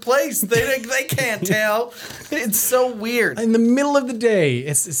nicer place. They can't tell. It's so weird. in the middle of the day?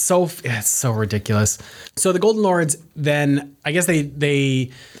 It's so ridiculous. So the Golden Lords then, I guess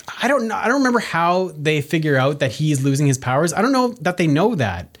they I don't know. I don't remember how they figure out that he's losing his powers. I don't know that they know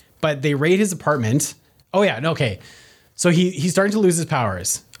that, but they raid his apartment. Oh yeah, okay. So he's starting to lose his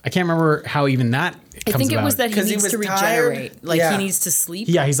powers. I can't remember how even that I comes think it about. was that he 'Cause he needs was to tired? regenerate. Like Yeah. he needs to sleep.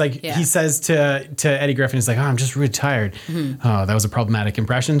 Yeah, he's like Yeah. he says to Eddie Griffin, he's like, "Oh, I'm just really tired." Oh, that was a problematic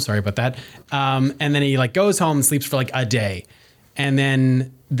impression. Sorry about that. And then he like goes home and sleeps for like a day, and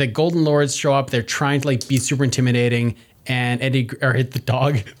then the Golden Lords show up. They're trying to like be super intimidating, and the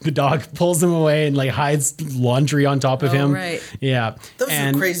dog pulls him away and like hides laundry on top of him. Right. Yeah. That was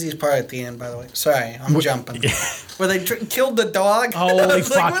and the craziest part at the end, by the way. Sorry, I'm jumping. Where they killed the dog. Holy I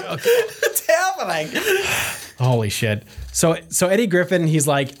was like, fuck. what's happening? Holy shit. So Eddie Griffin, he's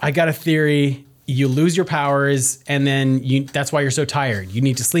like, I got a theory. You lose your powers, and then that's why you're so tired. You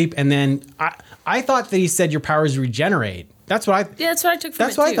need to sleep. And then I thought that he said your powers regenerate. That's what That's what I took from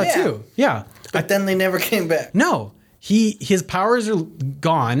that's it what I too. thought too. Yeah. But then they never came back. No. His powers are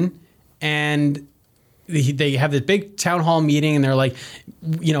gone, and they have this big town hall meeting, and they're like,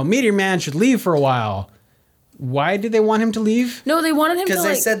 Meteor Man should leave for a while. why did they want him to leave? No, they wanted him to Because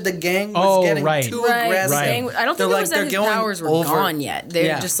like. they said the gang was getting too aggressive. The gang, I don't They're think it like, was that they're his going powers were over. gone yet. They're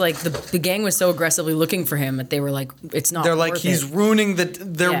Yeah. just like the gang was so aggressively looking for him that they were like, it's not. They're like, worth he's it. ruining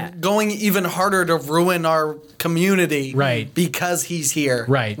they're Yeah. going even harder to ruin our community. Right. Because he's here.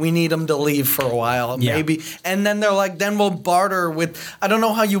 Right. We need him to leave for a while. Yeah. Maybe. And then they're like, then we'll barter with, I don't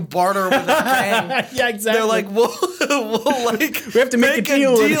know how you barter with a gang. Yeah, exactly. They're like, we'll like, We have to make a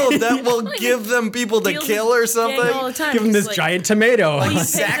deal. that will give them people to Deals kill with or gang something. all the time. Give him He's this like, giant tomato. you pay them-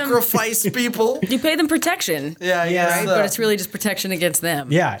 Sacrifice people. You pay them protection. Yeah, yeah. Right? But it's really just protection against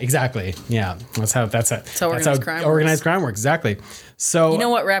them. Yeah, exactly. Yeah, that's how organized crime organized crime works. Exactly. So You know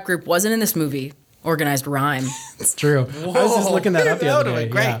what rap group wasn't in this movie? Organized Rhyme. it's true. I was just looking that up the That other would've day.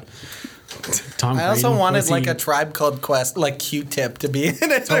 been great. Yeah. Tom I also Green, wanted was like he- a Tribe Called Quest, like Q-Tip to be in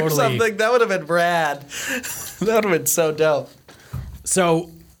it or Totally. something. That would have been rad. That would have been so dope. So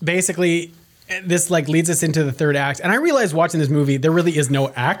basically, this like leads us into the third act, and I realized watching this movie there really is no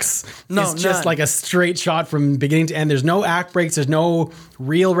acts. No, it's just none. like a straight shot from beginning to end. There's no act breaks. There's no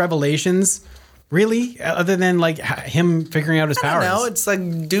real revelations, really, other than like him figuring out his I powers. don't know. It's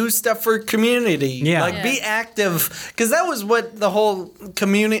like do stuff for community. Yeah. Like be active. Because that was what the whole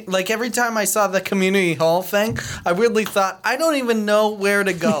community, like every time I saw the community hall thing, I weirdly thought, I don't even know where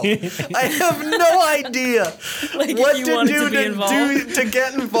to go. I have no idea Like, what if to you wanted do to be involved. to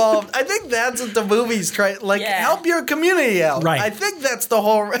get involved. I think that's what the movie's trying, like Yeah. help your community out. Right. I think that's the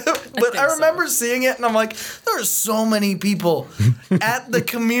whole, but I remember seeing it and I'm like, there are so many people at the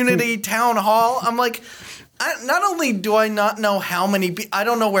community town hall. I'm like, not only do I not know how many people, I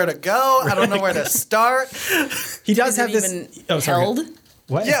don't know where to go. I don't know where to start. He does Is have it this. even Oh, sorry. held?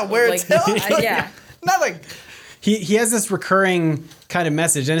 What? Yeah, where it's held. Yeah. Nothing. He has this recurring kind of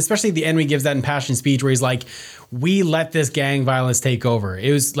message, and especially at the end, he gives that impassioned speech where he's like, "We let this gang violence take over."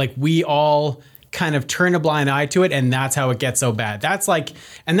 It was like we all kind of turn a blind eye to it, and that's how it gets so bad. That's like,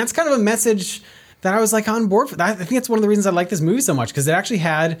 and that's kind of a message that I was like on board for. I think it's one of the reasons I like this movie so much because it actually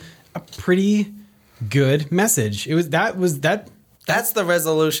had a pretty good message. That's the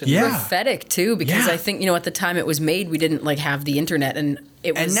resolution. Yeah. Prophetic too, because Yeah. I think at the time it was made, we didn't like have the internet, and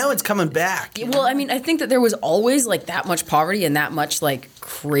it was. And now it's coming back. Well, I mean, I think that there was always like that much poverty and that much like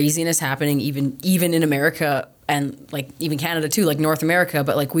craziness happening, even in America and like even Canada too, like North America.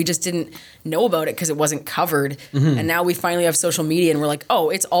 But like we just didn't know about it because it wasn't covered. Mm-hmm. And now we finally have social media, and we're like, oh,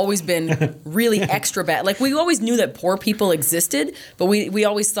 it's always been really extra bad. Like we always knew that poor people existed, but we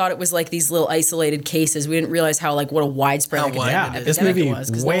always thought it was like these little isolated cases. We didn't realize how like what a widespread Yeah, this epidemic movie it was,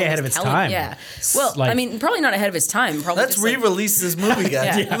 'cause way no one ahead was of its telling- time. Yeah. It's Well, like- I mean, probably not ahead of its time. Probably Let's just, like, re-release this movie,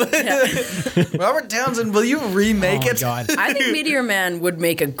 guys. Yeah. Robert Townsend, will you remake Oh, it? God. I think Meteor Man would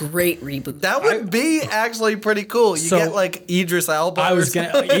make a great reboot. That would be actually pretty cool. You So- get like Idris Elba. I or was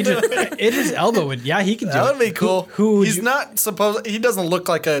gonna. something. Idris Elba would. Yeah, he could do That it. would be cool. Who would He's you- not supposed. He doesn't look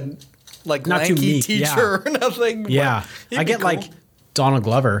like a Not too lanky meek, teacher yeah. or nothing. but Yeah, he'd I be get cool. like Donald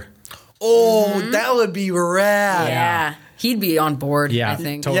Glover. Oh, that would be rad. Yeah. He'd be on board, Yeah, I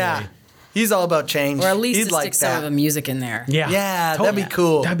think. totally. Yeah. He's all about change. Or at least He'd to like stick some of that. the music in there. Yeah, Yeah, totally. that'd be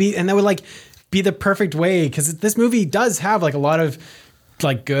cool. That would like be the perfect way because this movie does have like a lot of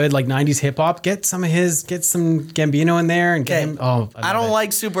like good like 90s hip hop. Get some Gambino in there and get Okay. him. Oh, I don't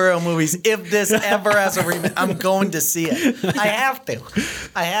like superhero movies. If this ever has a remake, I'm going to see it. I have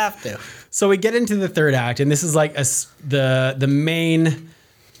to. So we get into the third act, and this is like the main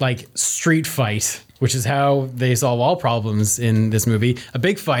like street fight, which is how they solve all problems in this movie. A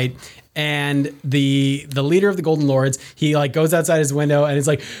big fight, and the leader of the Golden Lords, he like goes outside his window and it's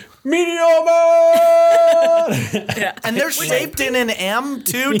like, Meteor Man! And they're shaped in an M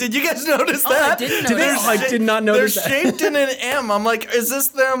too. Did you guys notice I that? didn't They're notice that. I did not notice They're that. shaped in an M. I'm like, is this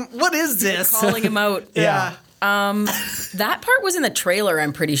them? What is this? Calling him out. Yeah. That part was in the trailer,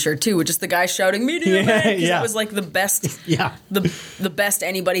 I'm pretty sure, too, with just the guy shouting Meteor Yeah, Man. 'Cause yeah. It was like the best. Yeah. The best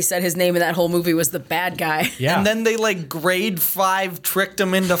anybody said his name in that whole movie was the bad guy. Yeah. And then they like grade 5 tricked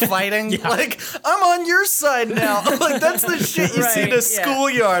him into fighting. Like, I'm on your side now. Like, that's the shit you see in a Right, yeah.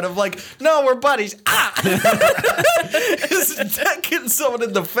 schoolyard of like, no, we're buddies. Ah! Just decking someone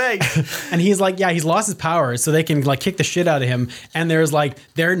in the face. And he's like, yeah, he's lost his powers, so they can like kick the shit out of him. And there's like,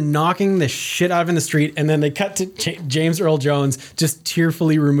 they're knocking the shit out of him in the street, and then they cut to James Earl Jones just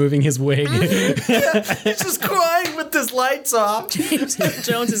tearfully removing his wig. He's just crying with his lights off. James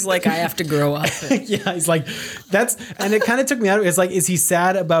Jones is like, I have to grow up. Yeah, he's like, and it kind of took me out. It's like, is he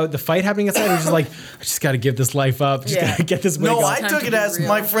sad about the fight happening outside? Or he's just like, I just got to give this life up. Just Yeah. got to get this wig No, off. I Time took to it be as real.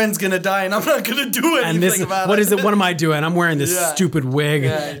 my friend's gonna die and I'm not gonna do anything And this, about what it. is it? What am I doing? I'm wearing this Yeah. stupid wig.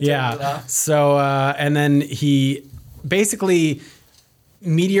 Yeah, he took it Yeah. off. So, and then he basically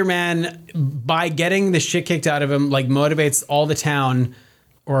Meteor Man, by getting the shit kicked out of him, like motivates all the town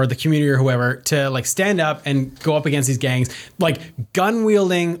or the community or whoever to like stand up and go up against these gangs. Like gun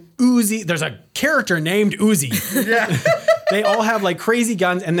wielding Uzi. There's a character named Uzi. Yeah. They all have like crazy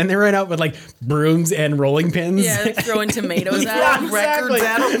guns, and then they run out with like brooms and rolling pins. Yeah, throwing tomatoes at him. Records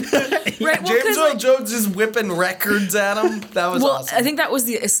at him. Right, well, James 'cause, Earl like- Jones is whipping records at him. That was Well, awesome. I think that was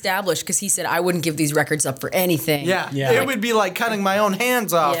the established because he said I wouldn't give these records up for anything. Yeah, Yeah. it would be like cutting my own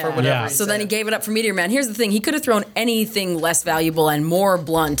hands off or whatever. Yeah. he So then he said. gave it up for Meteor Man. Here's the thing: he could have thrown anything less valuable and more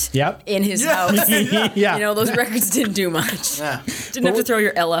blunt Yep. in his Yeah. house. Yeah. You know, those records didn't do much. Yeah. Didn't have to throw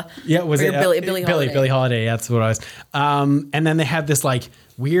your Ella. Yeah, was or it your Billy Holiday? Billie Holiday? That's what it was. And then they have this like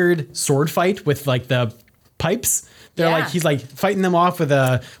weird sword fight with like the pipes. They're Yeah. like he's like fighting them off with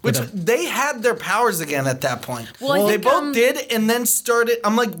a Which they had their powers again at that point. Well, I they think, both did, and then started.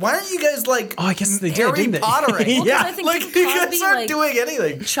 I'm like, why aren't you guys like? Oh, I guess they did, Harry didn't they? Pottering. Well, 'cause Yeah. I think like King you guys Cosby, aren't like, doing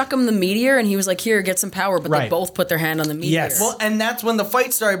anything. chuck him the meteor, and he was like, "Here, get some power." But they Right. both put their hand on the meteor. Yes. Well, and that's when the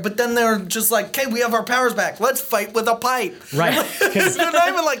fight started. But then they're just like, "Okay, we have our powers back. Let's fight with a pipe." right. They're not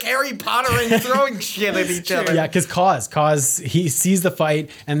even like Harry Pottering throwing shit at each other. Yeah, because Cause he sees the fight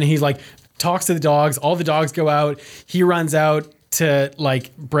and then he's like talks to the dogs. All the dogs go out. He runs out to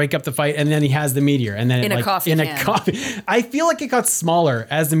like break up the fight, and then he has the meteor, and then In a coffee can. I feel like it got smaller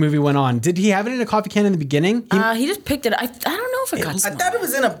as the movie went on. Did he have it in a coffee can in the beginning? He just picked it. I don't know if it got I small. thought it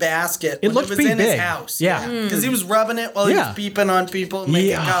was in a basket. It when looked it was pretty in his big. house. Yeah. because he was rubbing it while he Yeah. was peeping on people and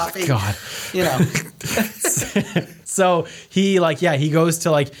making coffee. Oh, God. You know, So he he goes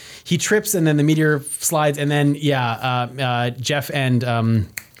to like he trips and then the meteor slides and then Jeff and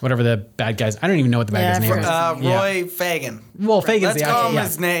whatever the bad guys. I don't even know what the bad guy's name is. Roy Fagan. Well, Fagan's Let's the call actual, him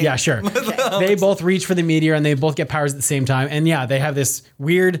his name. Yeah, sure. They both reach for the meteor and they both get powers at the same time. And yeah, they have this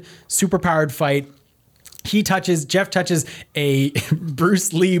weird super powered fight. Jeff touches a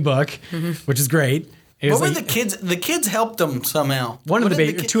Bruce Lee book, which is great. It was What were like- the kids? The kids helped him somehow. One of What the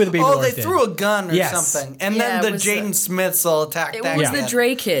did baby- two of the baby Oh, lords they did. threw a gun or Yes. something, and Yeah, then it the was Jaden Smiths all attacked It that was kid. the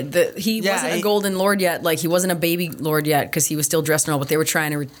Dre kid. He wasn't a golden lord yet. Like he wasn't a baby lord yet because he was still dressed and all. But they were trying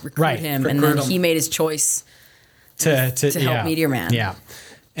to recruit Right. him, and Recruit then him. he made his choice. to help yeah. Meteor Man. Yeah.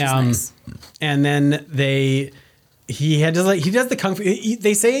 Nice. And then he does the kung fu.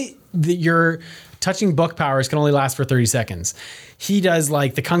 They say that your touching book powers can only last for 30 seconds. He does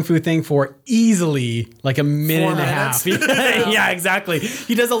like the kung fu thing for easily like a minute 4 and a half. Yeah, exactly.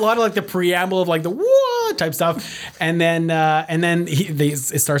 He does a lot of like the preamble of like the whoa type stuff, and then it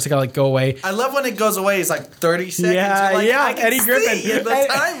starts to kind of like go away. I love when it goes away. It's like 30 seconds. Yeah, You're like, yeah. I can Eddie Griffin. see in the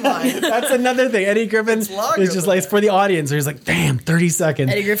timeline. That's another thing. Eddie Griffin is longer just than like it's for the audience. So he's like, damn, 30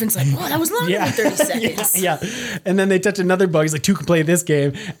 seconds. Eddie Griffin's like, "Oh, that was longer than 30 seconds." Yeah. And then they touch another bug. He's like, two can play this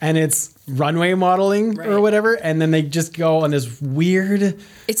game. And it's runway modeling or Right. whatever. And then they just go on this weird.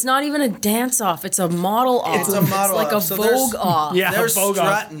 It's not even a dance off. It's a model off. It's a model like off. a So there's- Vogue off. Yeah. They're Vogue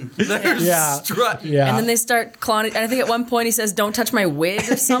off. strutting. They're Yeah. strutting. Yeah. And then they start clawing. And I think at one point he says, "Don't touch my wig"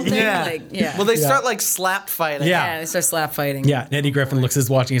 or something. Yeah. Well, they start like slap fighting. Yeah. yeah, they start slap fighting. Yeah. And Eddie Griffin looks at his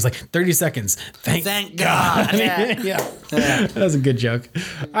watch and he's like, 30 seconds. Thank God. Yeah. yeah. That was a good joke.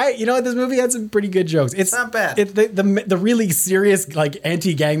 You know what? This movie had some pretty good jokes. It's not bad. The really serious like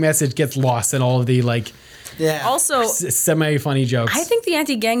anti-gang message gets lost in all of the like Yeah. Also, semi-funny jokes. I think the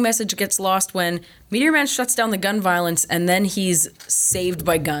anti-gang message gets lost when Meteor Man shuts down the gun violence and then he's saved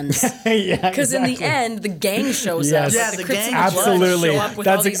by guns. yeah, Because in the end, the gang shows Yes. up. Yeah, the the Crips gang and the Bloods Absolutely. show up with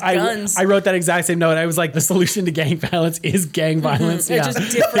all these guns. I wrote that exact same note. I was like, the solution to gang violence is gang violence. They're Yeah.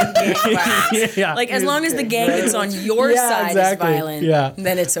 just different gang violence. Yeah. Like, as long as the gang that's on your Yeah, side exactly. is violent, Yeah.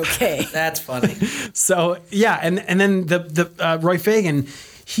 then it's okay. That's funny. So yeah, and then the Roy Fagan,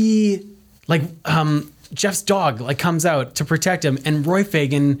 he like Jeff's dog like comes out to protect him, and Roy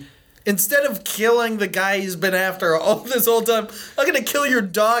Fagan. Instead of killing the guy he's been after all this whole time, I'm gonna kill your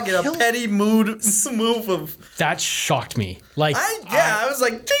dog in a petty move of. That shocked me. Like I was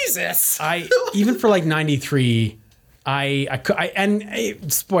like, Jesus. I even for like 93,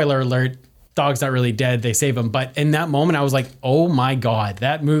 spoiler alert, dog's not really dead. They save him, but in that moment, I was like, oh my god,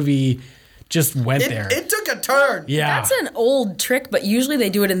 that movie just went there. It took a turn. Yeah, That's an old trick, but usually they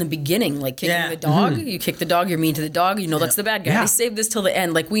do it in the beginning, like kicking Yeah. the dog. Mm-hmm. You kick the dog, you're mean to the dog. You know that's the bad guy. Yeah. They save this till the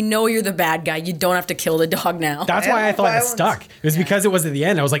end. Like, we know you're the bad guy. You don't have to kill the dog now. That's why I Animal thought it violence. stuck. It was because it was at the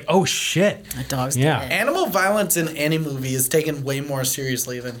end. I was like, oh shit. That dog's Yeah. dead. Animal violence in any movie is taken way more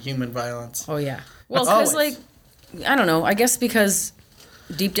seriously than human violence. Oh, yeah. Well, Always. because, like, I don't know. I guess because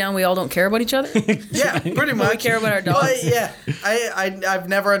deep down we all don't care about each other. Yeah, pretty much. We care about our dogs. Well, yeah, I've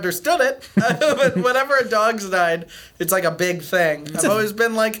never understood it, but whenever a dog's died, it's like a big thing. I've always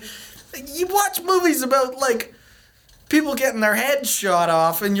been like, you watch movies about like people getting their heads shot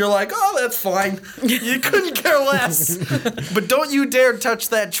off, and you're like, oh, that's fine. You couldn't care less. But don't you dare touch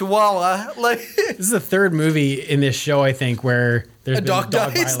that chihuahua. Like, This is the third movie in this show, I think, where there's been dog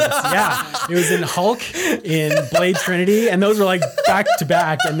dog dies. violence. Yeah, it was in Hulk, in Blade Trinity, and those were like back to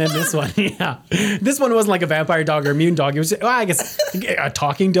back. And then this one, yeah, this one wasn't like a vampire dog or immune dog. It was, I guess, a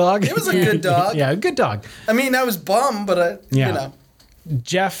talking dog. it was a good dog. Yeah, a good dog. I mean, I was bummed, but Yeah. you know.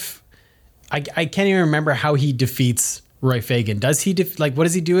 Jeff, I can't even remember how he defeats Roy Fagan. Does he what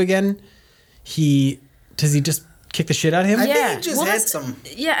does he do again? Does he just kick the shit out of him? I think he just hits that's- him.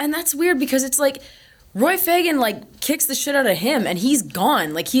 Yeah, and that's weird because it's like Roy Fagan like kicks the shit out of him and he's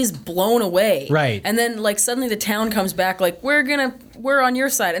gone. Like he's blown away. Right. And then like suddenly the town comes back like we're on your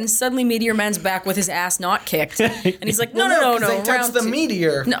side. And suddenly Meteor Man's back with his ass not kicked. And he's like, no. 'cause they round touched the two.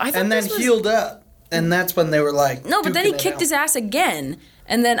 meteor No, I thought and then this was- healed up. And that's when they were like, No, but then he duking it kicked out. his ass again.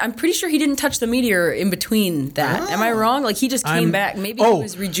 And then I'm pretty sure he didn't touch the meteor in between that. Am I wrong? Like he just came back. Maybe he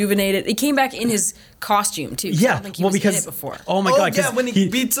was rejuvenated. He came back in his costume too. 'cause I Yeah, don't think he well, was because in it before. oh my Oh, god, 'cause yeah, when he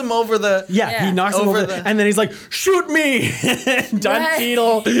beats him over the... Yeah, he knocks him over over, and then he's like, "Shoot me!" Don Right.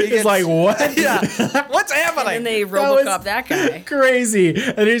 Cheadle is gets- like, "What?" Yeah. What's happening? And they was Robocop that guy. Crazy,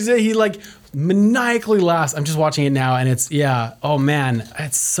 and he like maniacally laughs. I'm just watching it now, and it's oh man,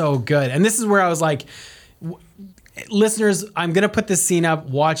 it's so good. And this is where I was like, listeners, I'm gonna put this scene up,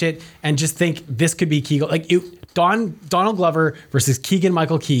 watch it, and just think this could be Keegan. Like Donald Glover versus Keegan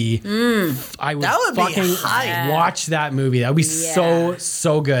Michael Key. I would, That would be fucking hype. watch that movie. That would be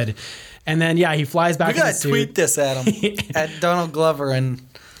so good. And then he flies back. We in the gotta suit. tweet this at him. At Donald Glover and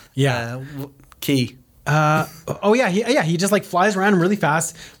Key. He just like flies around him really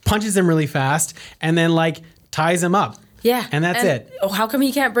fast, punches him really fast, and then like ties him up. Yeah. And that's it. Oh, how come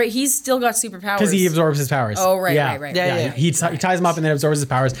he can't break? He's still got superpowers. Because he absorbs his powers. Oh, right. Yeah. He ties him up and then absorbs his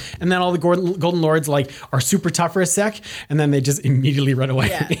powers. And then all the Golden Lords like are super tough for a sec, and then they just immediately run away.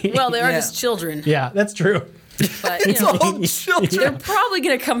 Yeah. Well, they are just children. Yeah, that's true. But you know, All children. they're probably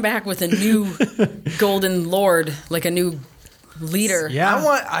gonna come back with a new Golden Lord, like a new leader. Yeah.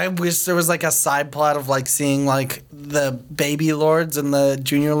 I wish there was like a side plot of like seeing like the baby lords and the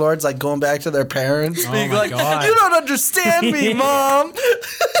junior lords like going back to their parents, being my like, God. "You don't understand me, mom.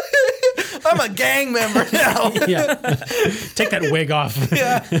 I'm a gang member now." Yeah. Take that wig off.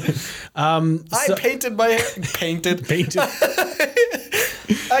 Yeah. I painted my hair. Painted.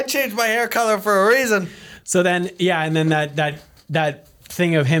 I changed my hair color for a reason. So then, and then that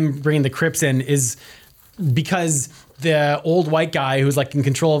thing of him bringing the Crips in is because the old white guy who's like in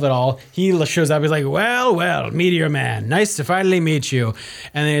control of it all, he shows up. He's like, well, Meteor Man, nice to finally meet you.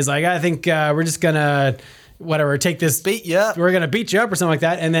 And then he's like, I think we're just gonna take this. Beat you up. We're gonna beat you up or something like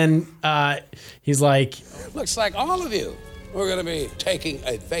that. And then he's like, Looks like all of you are gonna be taking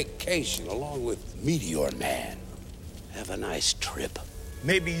a vacation along with Meteor Man. Have a nice trip.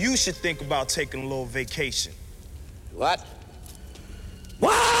 Maybe you should think about taking a little vacation. What?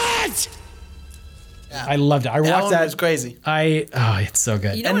 What? I loved it. I watched one that. was crazy. It's so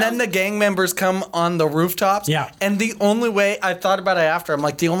good. You know And what then the gang members come on the rooftops. Yeah. And the only way, I thought about it after, I'm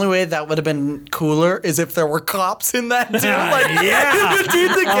like, the only way that would have been cooler is if there were cops in that too. Like,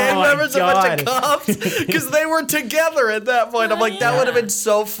 dude, the gang my members, a bunch of God. cops. Because they were together at that point. I'm like, that would have been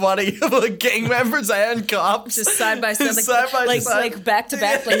so funny. Like, gang members and cops. just side by side, Side by side. like back to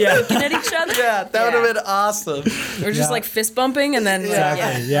back, like Yeah. looking at each other. Yeah, that would have been awesome. Or just like fist bumping, and then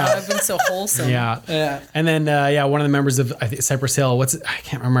Exactly, yeah. that would have been so wholesome. Yeah. And then one of the members of I think Cypress Hill, I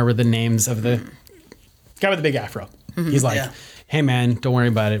can't remember the names of the guy with the big afro. He's like, Yeah. "Hey man, don't worry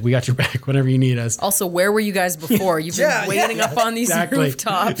about it. We got your back whenever you need us." Also, where were you guys before? You've been waiting up on these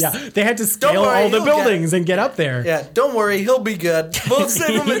rooftops. Yeah, they had to scale worry, all the he'll get buildings and get up there. Yeah, don't worry, he'll be good. We'll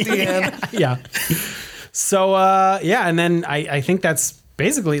save him at the end. Yeah. So and then I think that's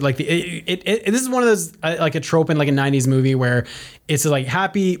basically like this is one of those like a trope in like a 90s movie where it's like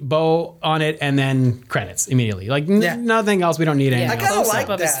happy bow on it and then credits immediately. Like nothing else. We don't need anything I else. kinda Close like up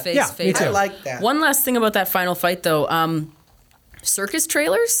of his that. face. Yeah, fade me too. I out. like that. One last thing about that final fight, though. Circus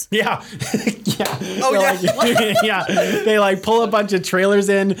trailers? Yeah. Oh, They're yeah. They like pull a bunch of trailers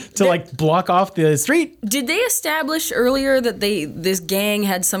in to like block off the street. Did they establish earlier that this gang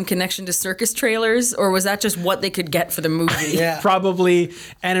had some connection to circus trailers, or was that just what they could get for the movie? Yeah. Probably.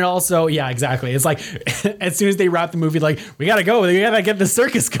 And it also, exactly. It's like as soon as they wrap the movie, like, we gotta go. We gotta get the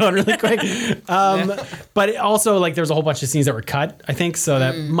circus going really quick. But it also, like, there's a whole bunch of scenes that were cut, I think. So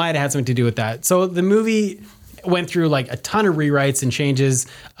that might have had something to do with that. So the movie went through like a ton of rewrites and changes,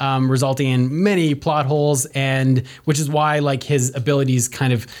 resulting in many plot holes, and which is why like his abilities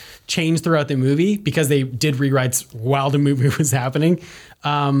kind of changed throughout the movie because they did rewrites while the movie was happening.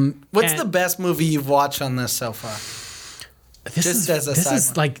 What's the best movie you've watched on this so far? Just as a side is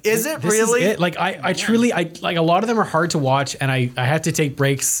note. like, Is it this really? it. Like I truly, like a lot of them are hard to watch, and I have to take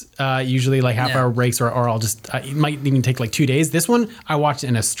breaks, usually like half hour breaks, or I'll just, it might even take like 2 days. This one I watched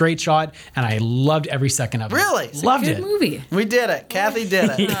in a straight shot, and I loved every second of it. Really? Loved Good it. movie. We did it. Kathy did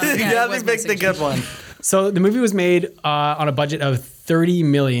it. Kathy picked the good one. So the movie was made on a budget of $30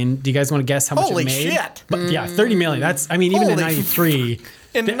 million. Do you guys want to guess how much Holy it made? shit. But yeah, $30 million. That's, I mean, even in Holy '93.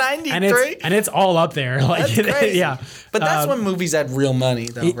 In and 93? it's all up there. Like, That's crazy. yeah. But that's when movies had real money,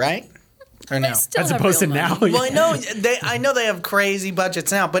 though, right? Or no? Still As have opposed to real now. money. Well, I know they have crazy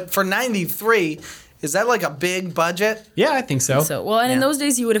budgets now, but for 93, is that like a big budget? Yeah, I think so. So well, and in Yeah. those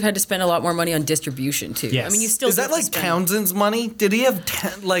days, you would have had to spend a lot more money on distribution too. Yes. I mean, you still Is do that have to like spend- Townsend's money? Did he have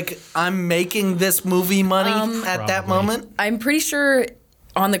I'm making this movie money at that Probably. moment? I'm pretty sure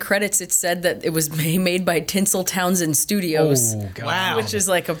on the credits it said that it was made by Tinsel Townsend Studios. Oh, God. Wow. Which is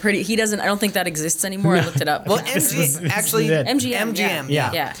like a pretty. He doesn't. I don't think that exists anymore. I looked it up. Well, This is actually, it. MGM.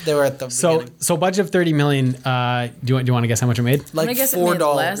 Yeah. They were at the So beginning. budget of $30 million. Do you want to guess how much it made? Like I guess it made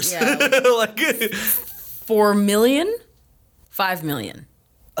 $4. less, yeah. Like, $4 million, $5 million.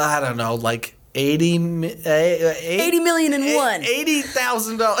 I don't know, like 80 million and one.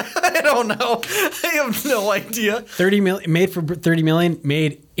 $80,000. I don't know. I have no idea. 30 million made for 30 million,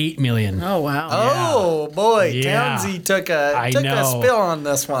 made 8 million. Oh wow. Oh boy, Yeah. Townsy took a I a know. spill on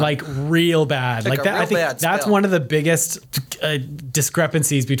this one. Like real bad. Took Like a that. I real think bad that's spill. one of the biggest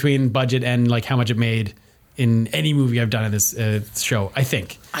discrepancies between budget and like how much it made in any movie I've done in this show. I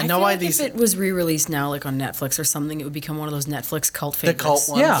think. I know feel why like these if it was re-released now, like on Netflix or something, it would become one of those Netflix cult favorites. cult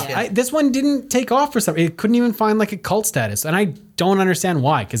ones. Yeah, this one didn't take off for some. It couldn't even find like a cult status, and I don't understand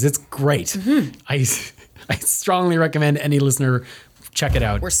why because it's great. Mm-hmm. I strongly recommend any listener check it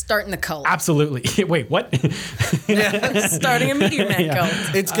out. We're starting the cult. Absolutely. Wait, what? Starting a Meteor Man Yeah.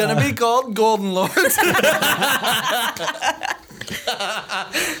 cult. It's gonna be called Golden Lords.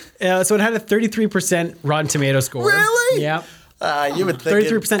 So it had a 33% Rotten Tomato score. Really? Yeah. You would think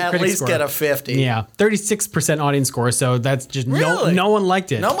 33% at critic least score. get a 50. Yeah. 36% audience score. So that's just Really? no one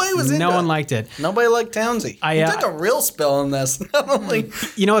liked it. Nobody was into No one it. liked it. Nobody liked Townsy. He took a real spill in this. Not only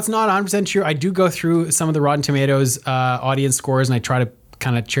You know, it's not 100% true. I do go through some of the Rotten Tomatoes audience scores and I try to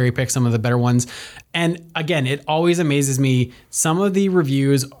kind of cherry pick some of the better ones. And again, it always amazes me. Some of the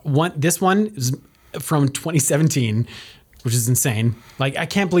reviews, this one is from 2017, which is insane. Like, I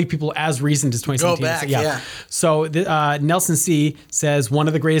can't believe people as recent as 2017. Go back, yeah. So Nelson C. says, one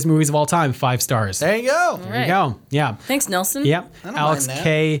of the greatest movies of all time, 5 stars. there you go. There you go. Yeah. Thanks, Nelson. Yep. don't Alex mind that.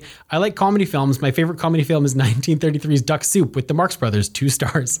 K. I like comedy films. My favorite comedy film is 1933's Duck Soup with the Marx Brothers, 2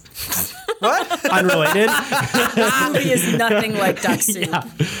 stars. What? Unrelated. The movie is nothing like Duck Soup.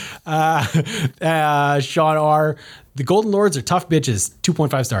 Sean R. The Golden Lords are tough bitches,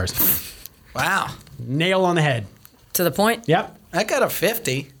 2.5 stars. Wow. Nail on the head. To the point. Yep. I got a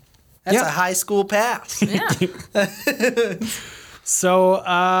 50. That's Yeah. a high school pass. Yeah. So,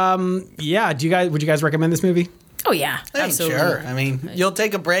 yeah, would you guys recommend this movie? Oh yeah. Hey, Absolutely. sure. I mean, you'll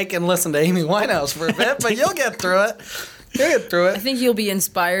take a break and listen to Amy Winehouse for a bit, but you'll get through it. You'll get through I it. think you'll be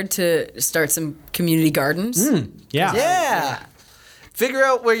inspired to start some community gardens. Yeah. Yeah. Figure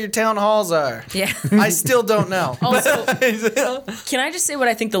out where your town halls are. Yeah. I still don't know. Also, can I just say what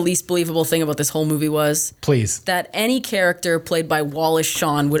I think the least believable thing about this whole movie was? Please. That any character played by Wallace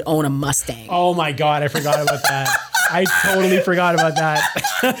Shawn would own a Mustang. Oh my God, I forgot about that. I totally forgot about that.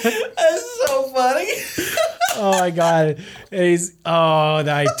 That's so funny. Oh my God. And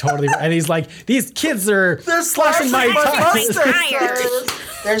and he's like, these kids are They're slashing my tires. tires.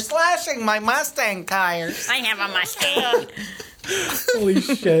 They're slashing my Mustang tires. I have a Mustang. Holy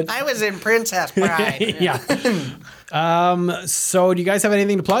shit. I was in Princess Bride. Yeah. So do you guys have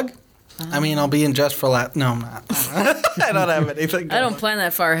anything to plug? I mean, I'll be in Just for Laugh. No, I'm not. I don't have anything. I don't plan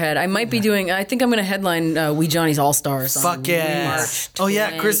that far ahead. I might be doing. I think I'm going to headline Wee Johnny's All Stars. on Fuck yeah. March Oh, yeah,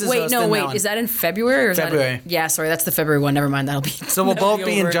 20. Chris is Wait, hosting no, that wait. one. Is that in February? Or is February. That yeah, sorry, that's the February one. Never mind. That'll be. So we'll that'll both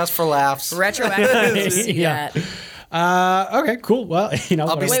be in over. Just for Laughs. Retroactive. See Yeah. that. Okay, cool. Well,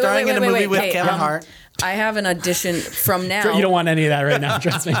 I'll be Wait, starring in a movie with Hey, Kevin Hart. I have an audition from now. You don't want any of that right now,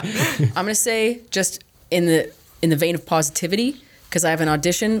 trust me. I'm going to say just in the vein of positivity because I have an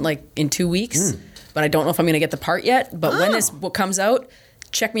audition like in 2 weeks, but I don't know if I'm going to get the part yet. But when this book comes out,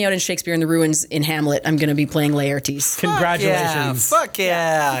 check me out in Shakespeare in the Ruins in Hamlet. I'm going to be playing Laertes. Congratulations. Fuck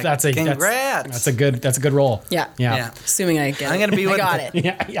yeah. Congrats. That's a good role. Yeah. Yeah. Assuming I get it. I'm gonna be I with got the-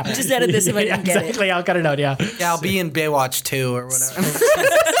 it. Yeah. Just edit this if I didn't get it. Exactly. I'll cut it out. Yeah. Yeah, I'll be in Baywatch 2 or whatever.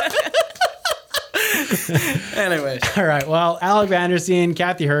 Anyway. All right. Well, Alec Vandersteen,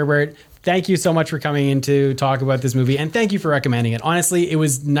 Kathy Herbert, thank you so much for coming in to talk about this movie, and thank you for recommending it. Honestly, it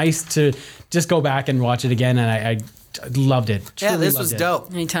was nice to just go back and watch it again, and Loved it. Yeah, Truly this loved was it.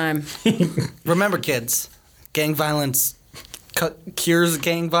 dope. Anytime. Remember, kids, gang violence cures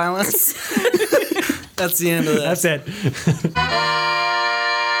gang violence. That's the end of that. That's it.